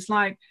happens. It's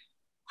like,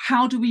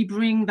 how do we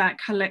bring that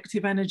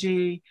collective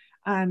energy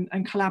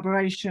and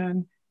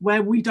collaboration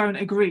where we don't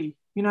agree?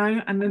 You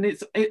know, and then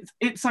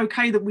it's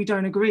okay that we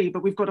don't agree,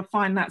 but we've got to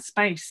find that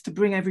space to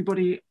bring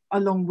everybody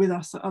along with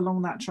us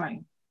along that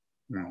train.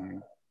 Mm-hmm.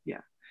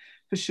 Yeah,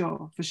 for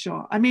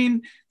sure. I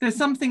mean, there's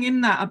something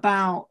in that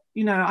about,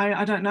 you know,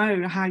 I don't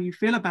know how you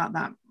feel about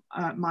that,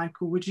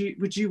 Michael. Would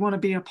you want to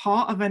be a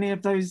part of any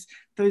of those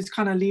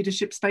kind of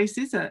leadership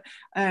spaces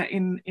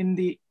in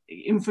the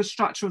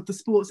infrastructure of the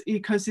sports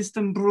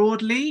ecosystem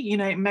broadly? You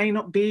know, it may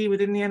not be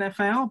within the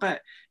NFL,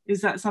 but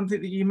is that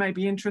something that you may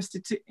be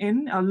interested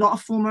in? A lot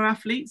of former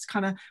athletes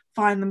kind of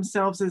find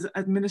themselves as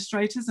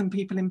administrators and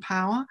people in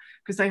power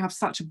because they have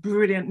such a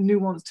brilliant,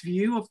 nuanced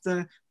view of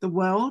the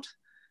world.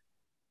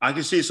 I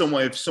can see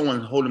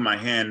someone holding my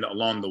hand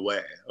along the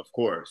way, of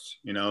course,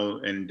 you know,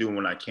 and doing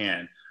what I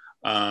can.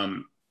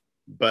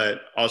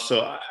 But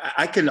also,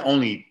 I can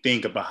only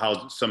think about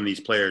how some of these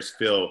players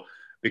feel,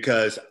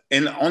 because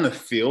on the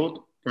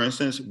field, for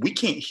instance, we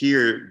can't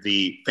hear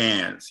the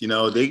fans. You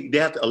know, they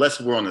have to, unless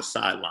we're on the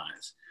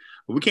sidelines.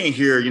 But we can't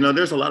hear. You know,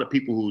 there's a lot of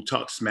people who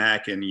talk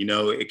smack, and you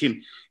know,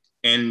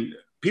 and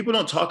people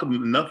don't talk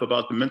enough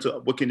about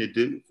what can it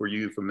do for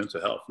you for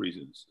mental health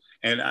reasons.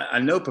 And I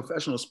know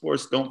professional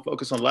sports don't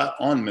focus a lot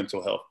on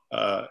mental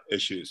health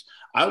issues.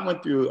 I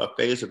went through a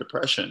phase of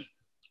depression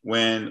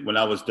when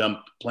I was done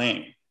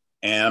playing.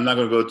 And I'm not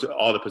going to go to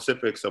all the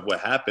specifics of what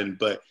happened,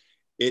 but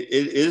it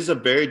is a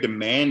very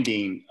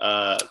demanding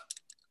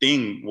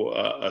thing,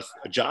 a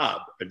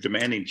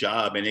demanding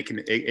job, and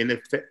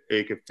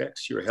it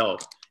affects your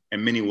health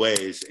in many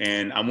ways.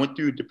 And I went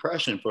through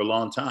depression for a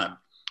long time.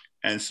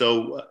 And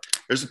so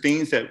there's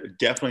things that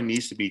definitely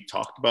needs to be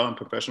talked about in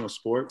professional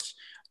sports,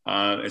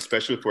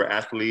 especially for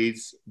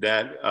athletes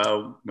that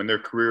when their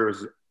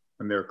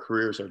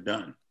careers are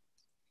done.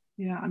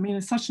 Yeah, I mean,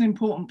 it's such an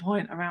important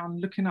point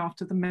around looking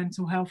after the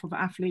mental health of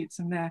athletes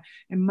and their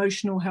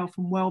emotional health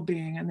and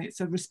well-being. And it's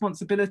a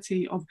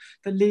responsibility of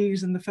the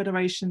leagues and the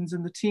federations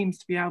and the teams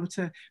to be able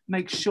to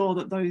make sure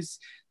that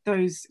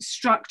those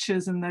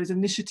structures and those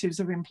initiatives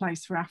are in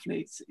place for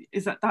athletes.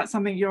 Is that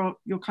something you're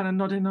kind of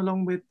nodding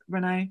along with,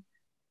 Renee?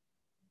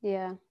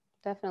 Yeah,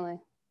 definitely.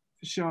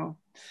 For sure.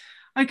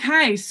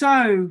 Okay,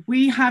 so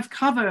we have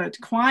covered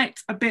quite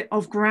a bit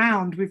of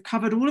ground. We've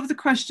covered all of the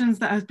questions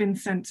that have been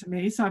sent to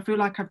me, so I feel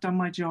like I've done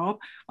my job.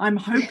 I'm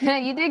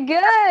hoping you did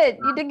good.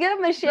 You did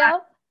good,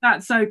 Michelle.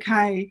 That's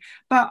okay.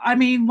 But I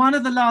mean, one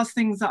of the last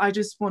things that I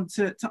just want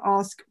to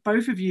ask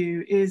both of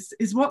you is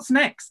what's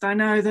next? I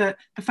know that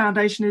the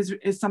foundation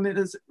is something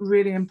that's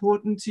really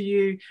important to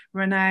you,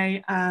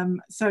 Renee.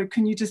 So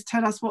can you just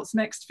tell us what's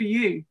next for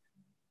you?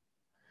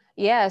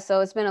 Yeah, so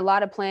it's been a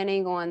lot of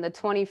planning. On the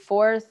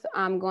 24th,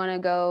 I'm going to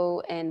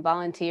go and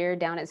volunteer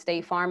down at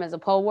State Farm as a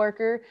poll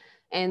worker.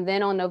 And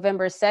then on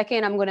November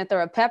 2nd, I'm going to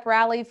throw a pep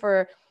rally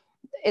for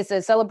it's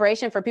a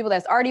celebration for people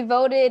that's already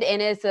voted,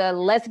 and it's a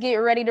let's get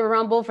ready to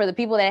rumble for the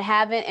people that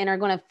haven't and are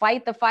going to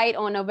fight the fight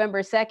on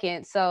November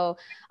 2nd. So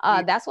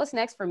that's what's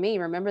next for me.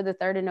 Remember the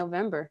 3rd of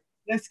November.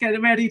 Let's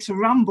get ready to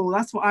rumble.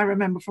 That's what I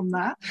remember from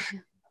that.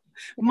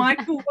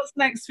 Michael, what's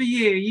next for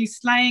you? You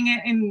slaying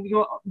it in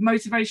your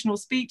motivational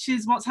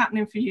speeches? What's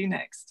happening for you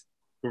next?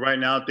 Well, right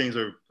now things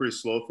are pretty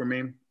slow for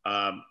me.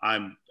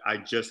 I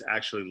just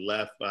actually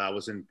left. I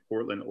was in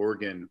Portland,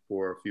 Oregon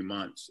for a few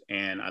months,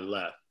 and I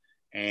left.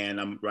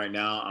 And right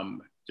now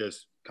I'm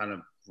just kind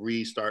of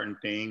restarting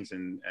things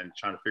and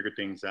trying to figure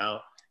things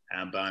out.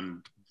 But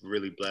I'm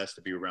really blessed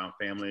to be around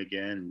family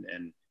again,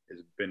 and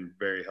it's been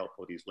very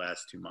helpful these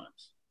last 2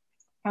 months.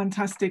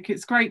 Fantastic.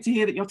 It's great to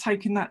hear that you're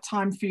taking that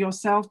time for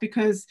yourself,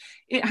 because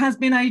it has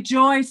been a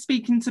joy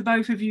speaking to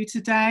both of you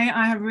today.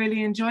 I have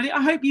really enjoyed it.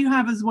 I hope you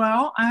have as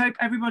well. I hope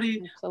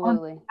everybody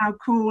on our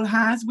call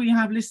has. We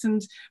have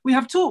listened, we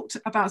have talked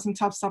about some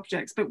tough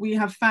subjects, but we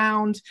have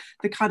found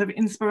the kind of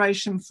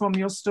inspiration from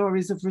your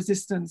stories of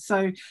resistance.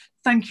 So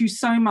thank you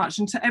so much.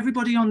 And to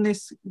everybody on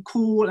this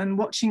call and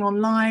watching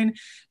online,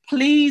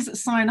 please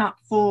sign up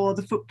for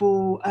the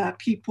Football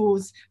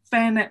People's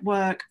Fair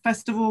Network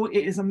Festival. It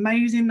is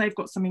amazing. They've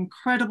got some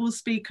incredible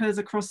speakers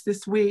across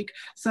this week.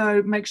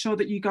 So make sure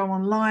that you go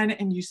online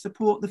and you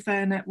support the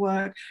Fair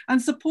Network and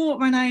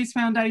support Renee's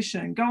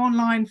foundation. Go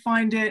online,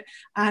 find it,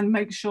 and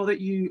make sure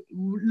that you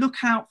look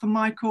out for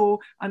Michael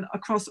and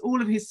across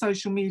all of his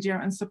social media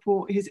and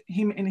support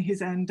him in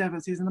his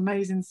endeavors. He's an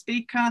amazing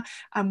speaker,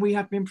 and we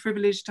have been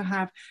privileged to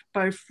have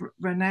both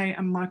Renee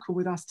and Michael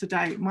with us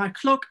today. My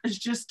clock has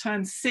just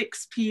turned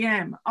 6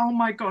 p.m. Oh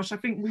my gosh, I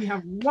think we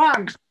have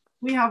won.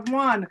 We have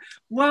won.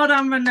 Well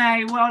done,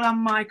 Renee. Well done,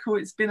 Michael.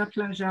 It's been a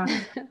pleasure.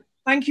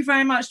 Thank you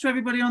very much to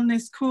everybody on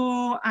this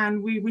call,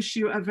 and we wish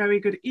you a very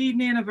good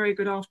evening, a very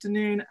good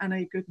afternoon, and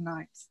a good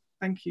night.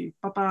 Thank you.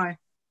 Bye-bye.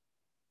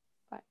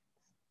 Bye.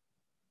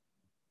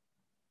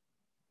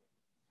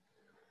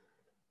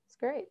 It's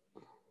great.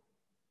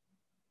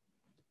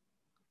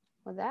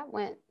 Well, that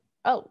went...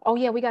 Oh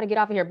yeah, we got to get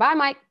off of here. Bye,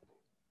 Mike.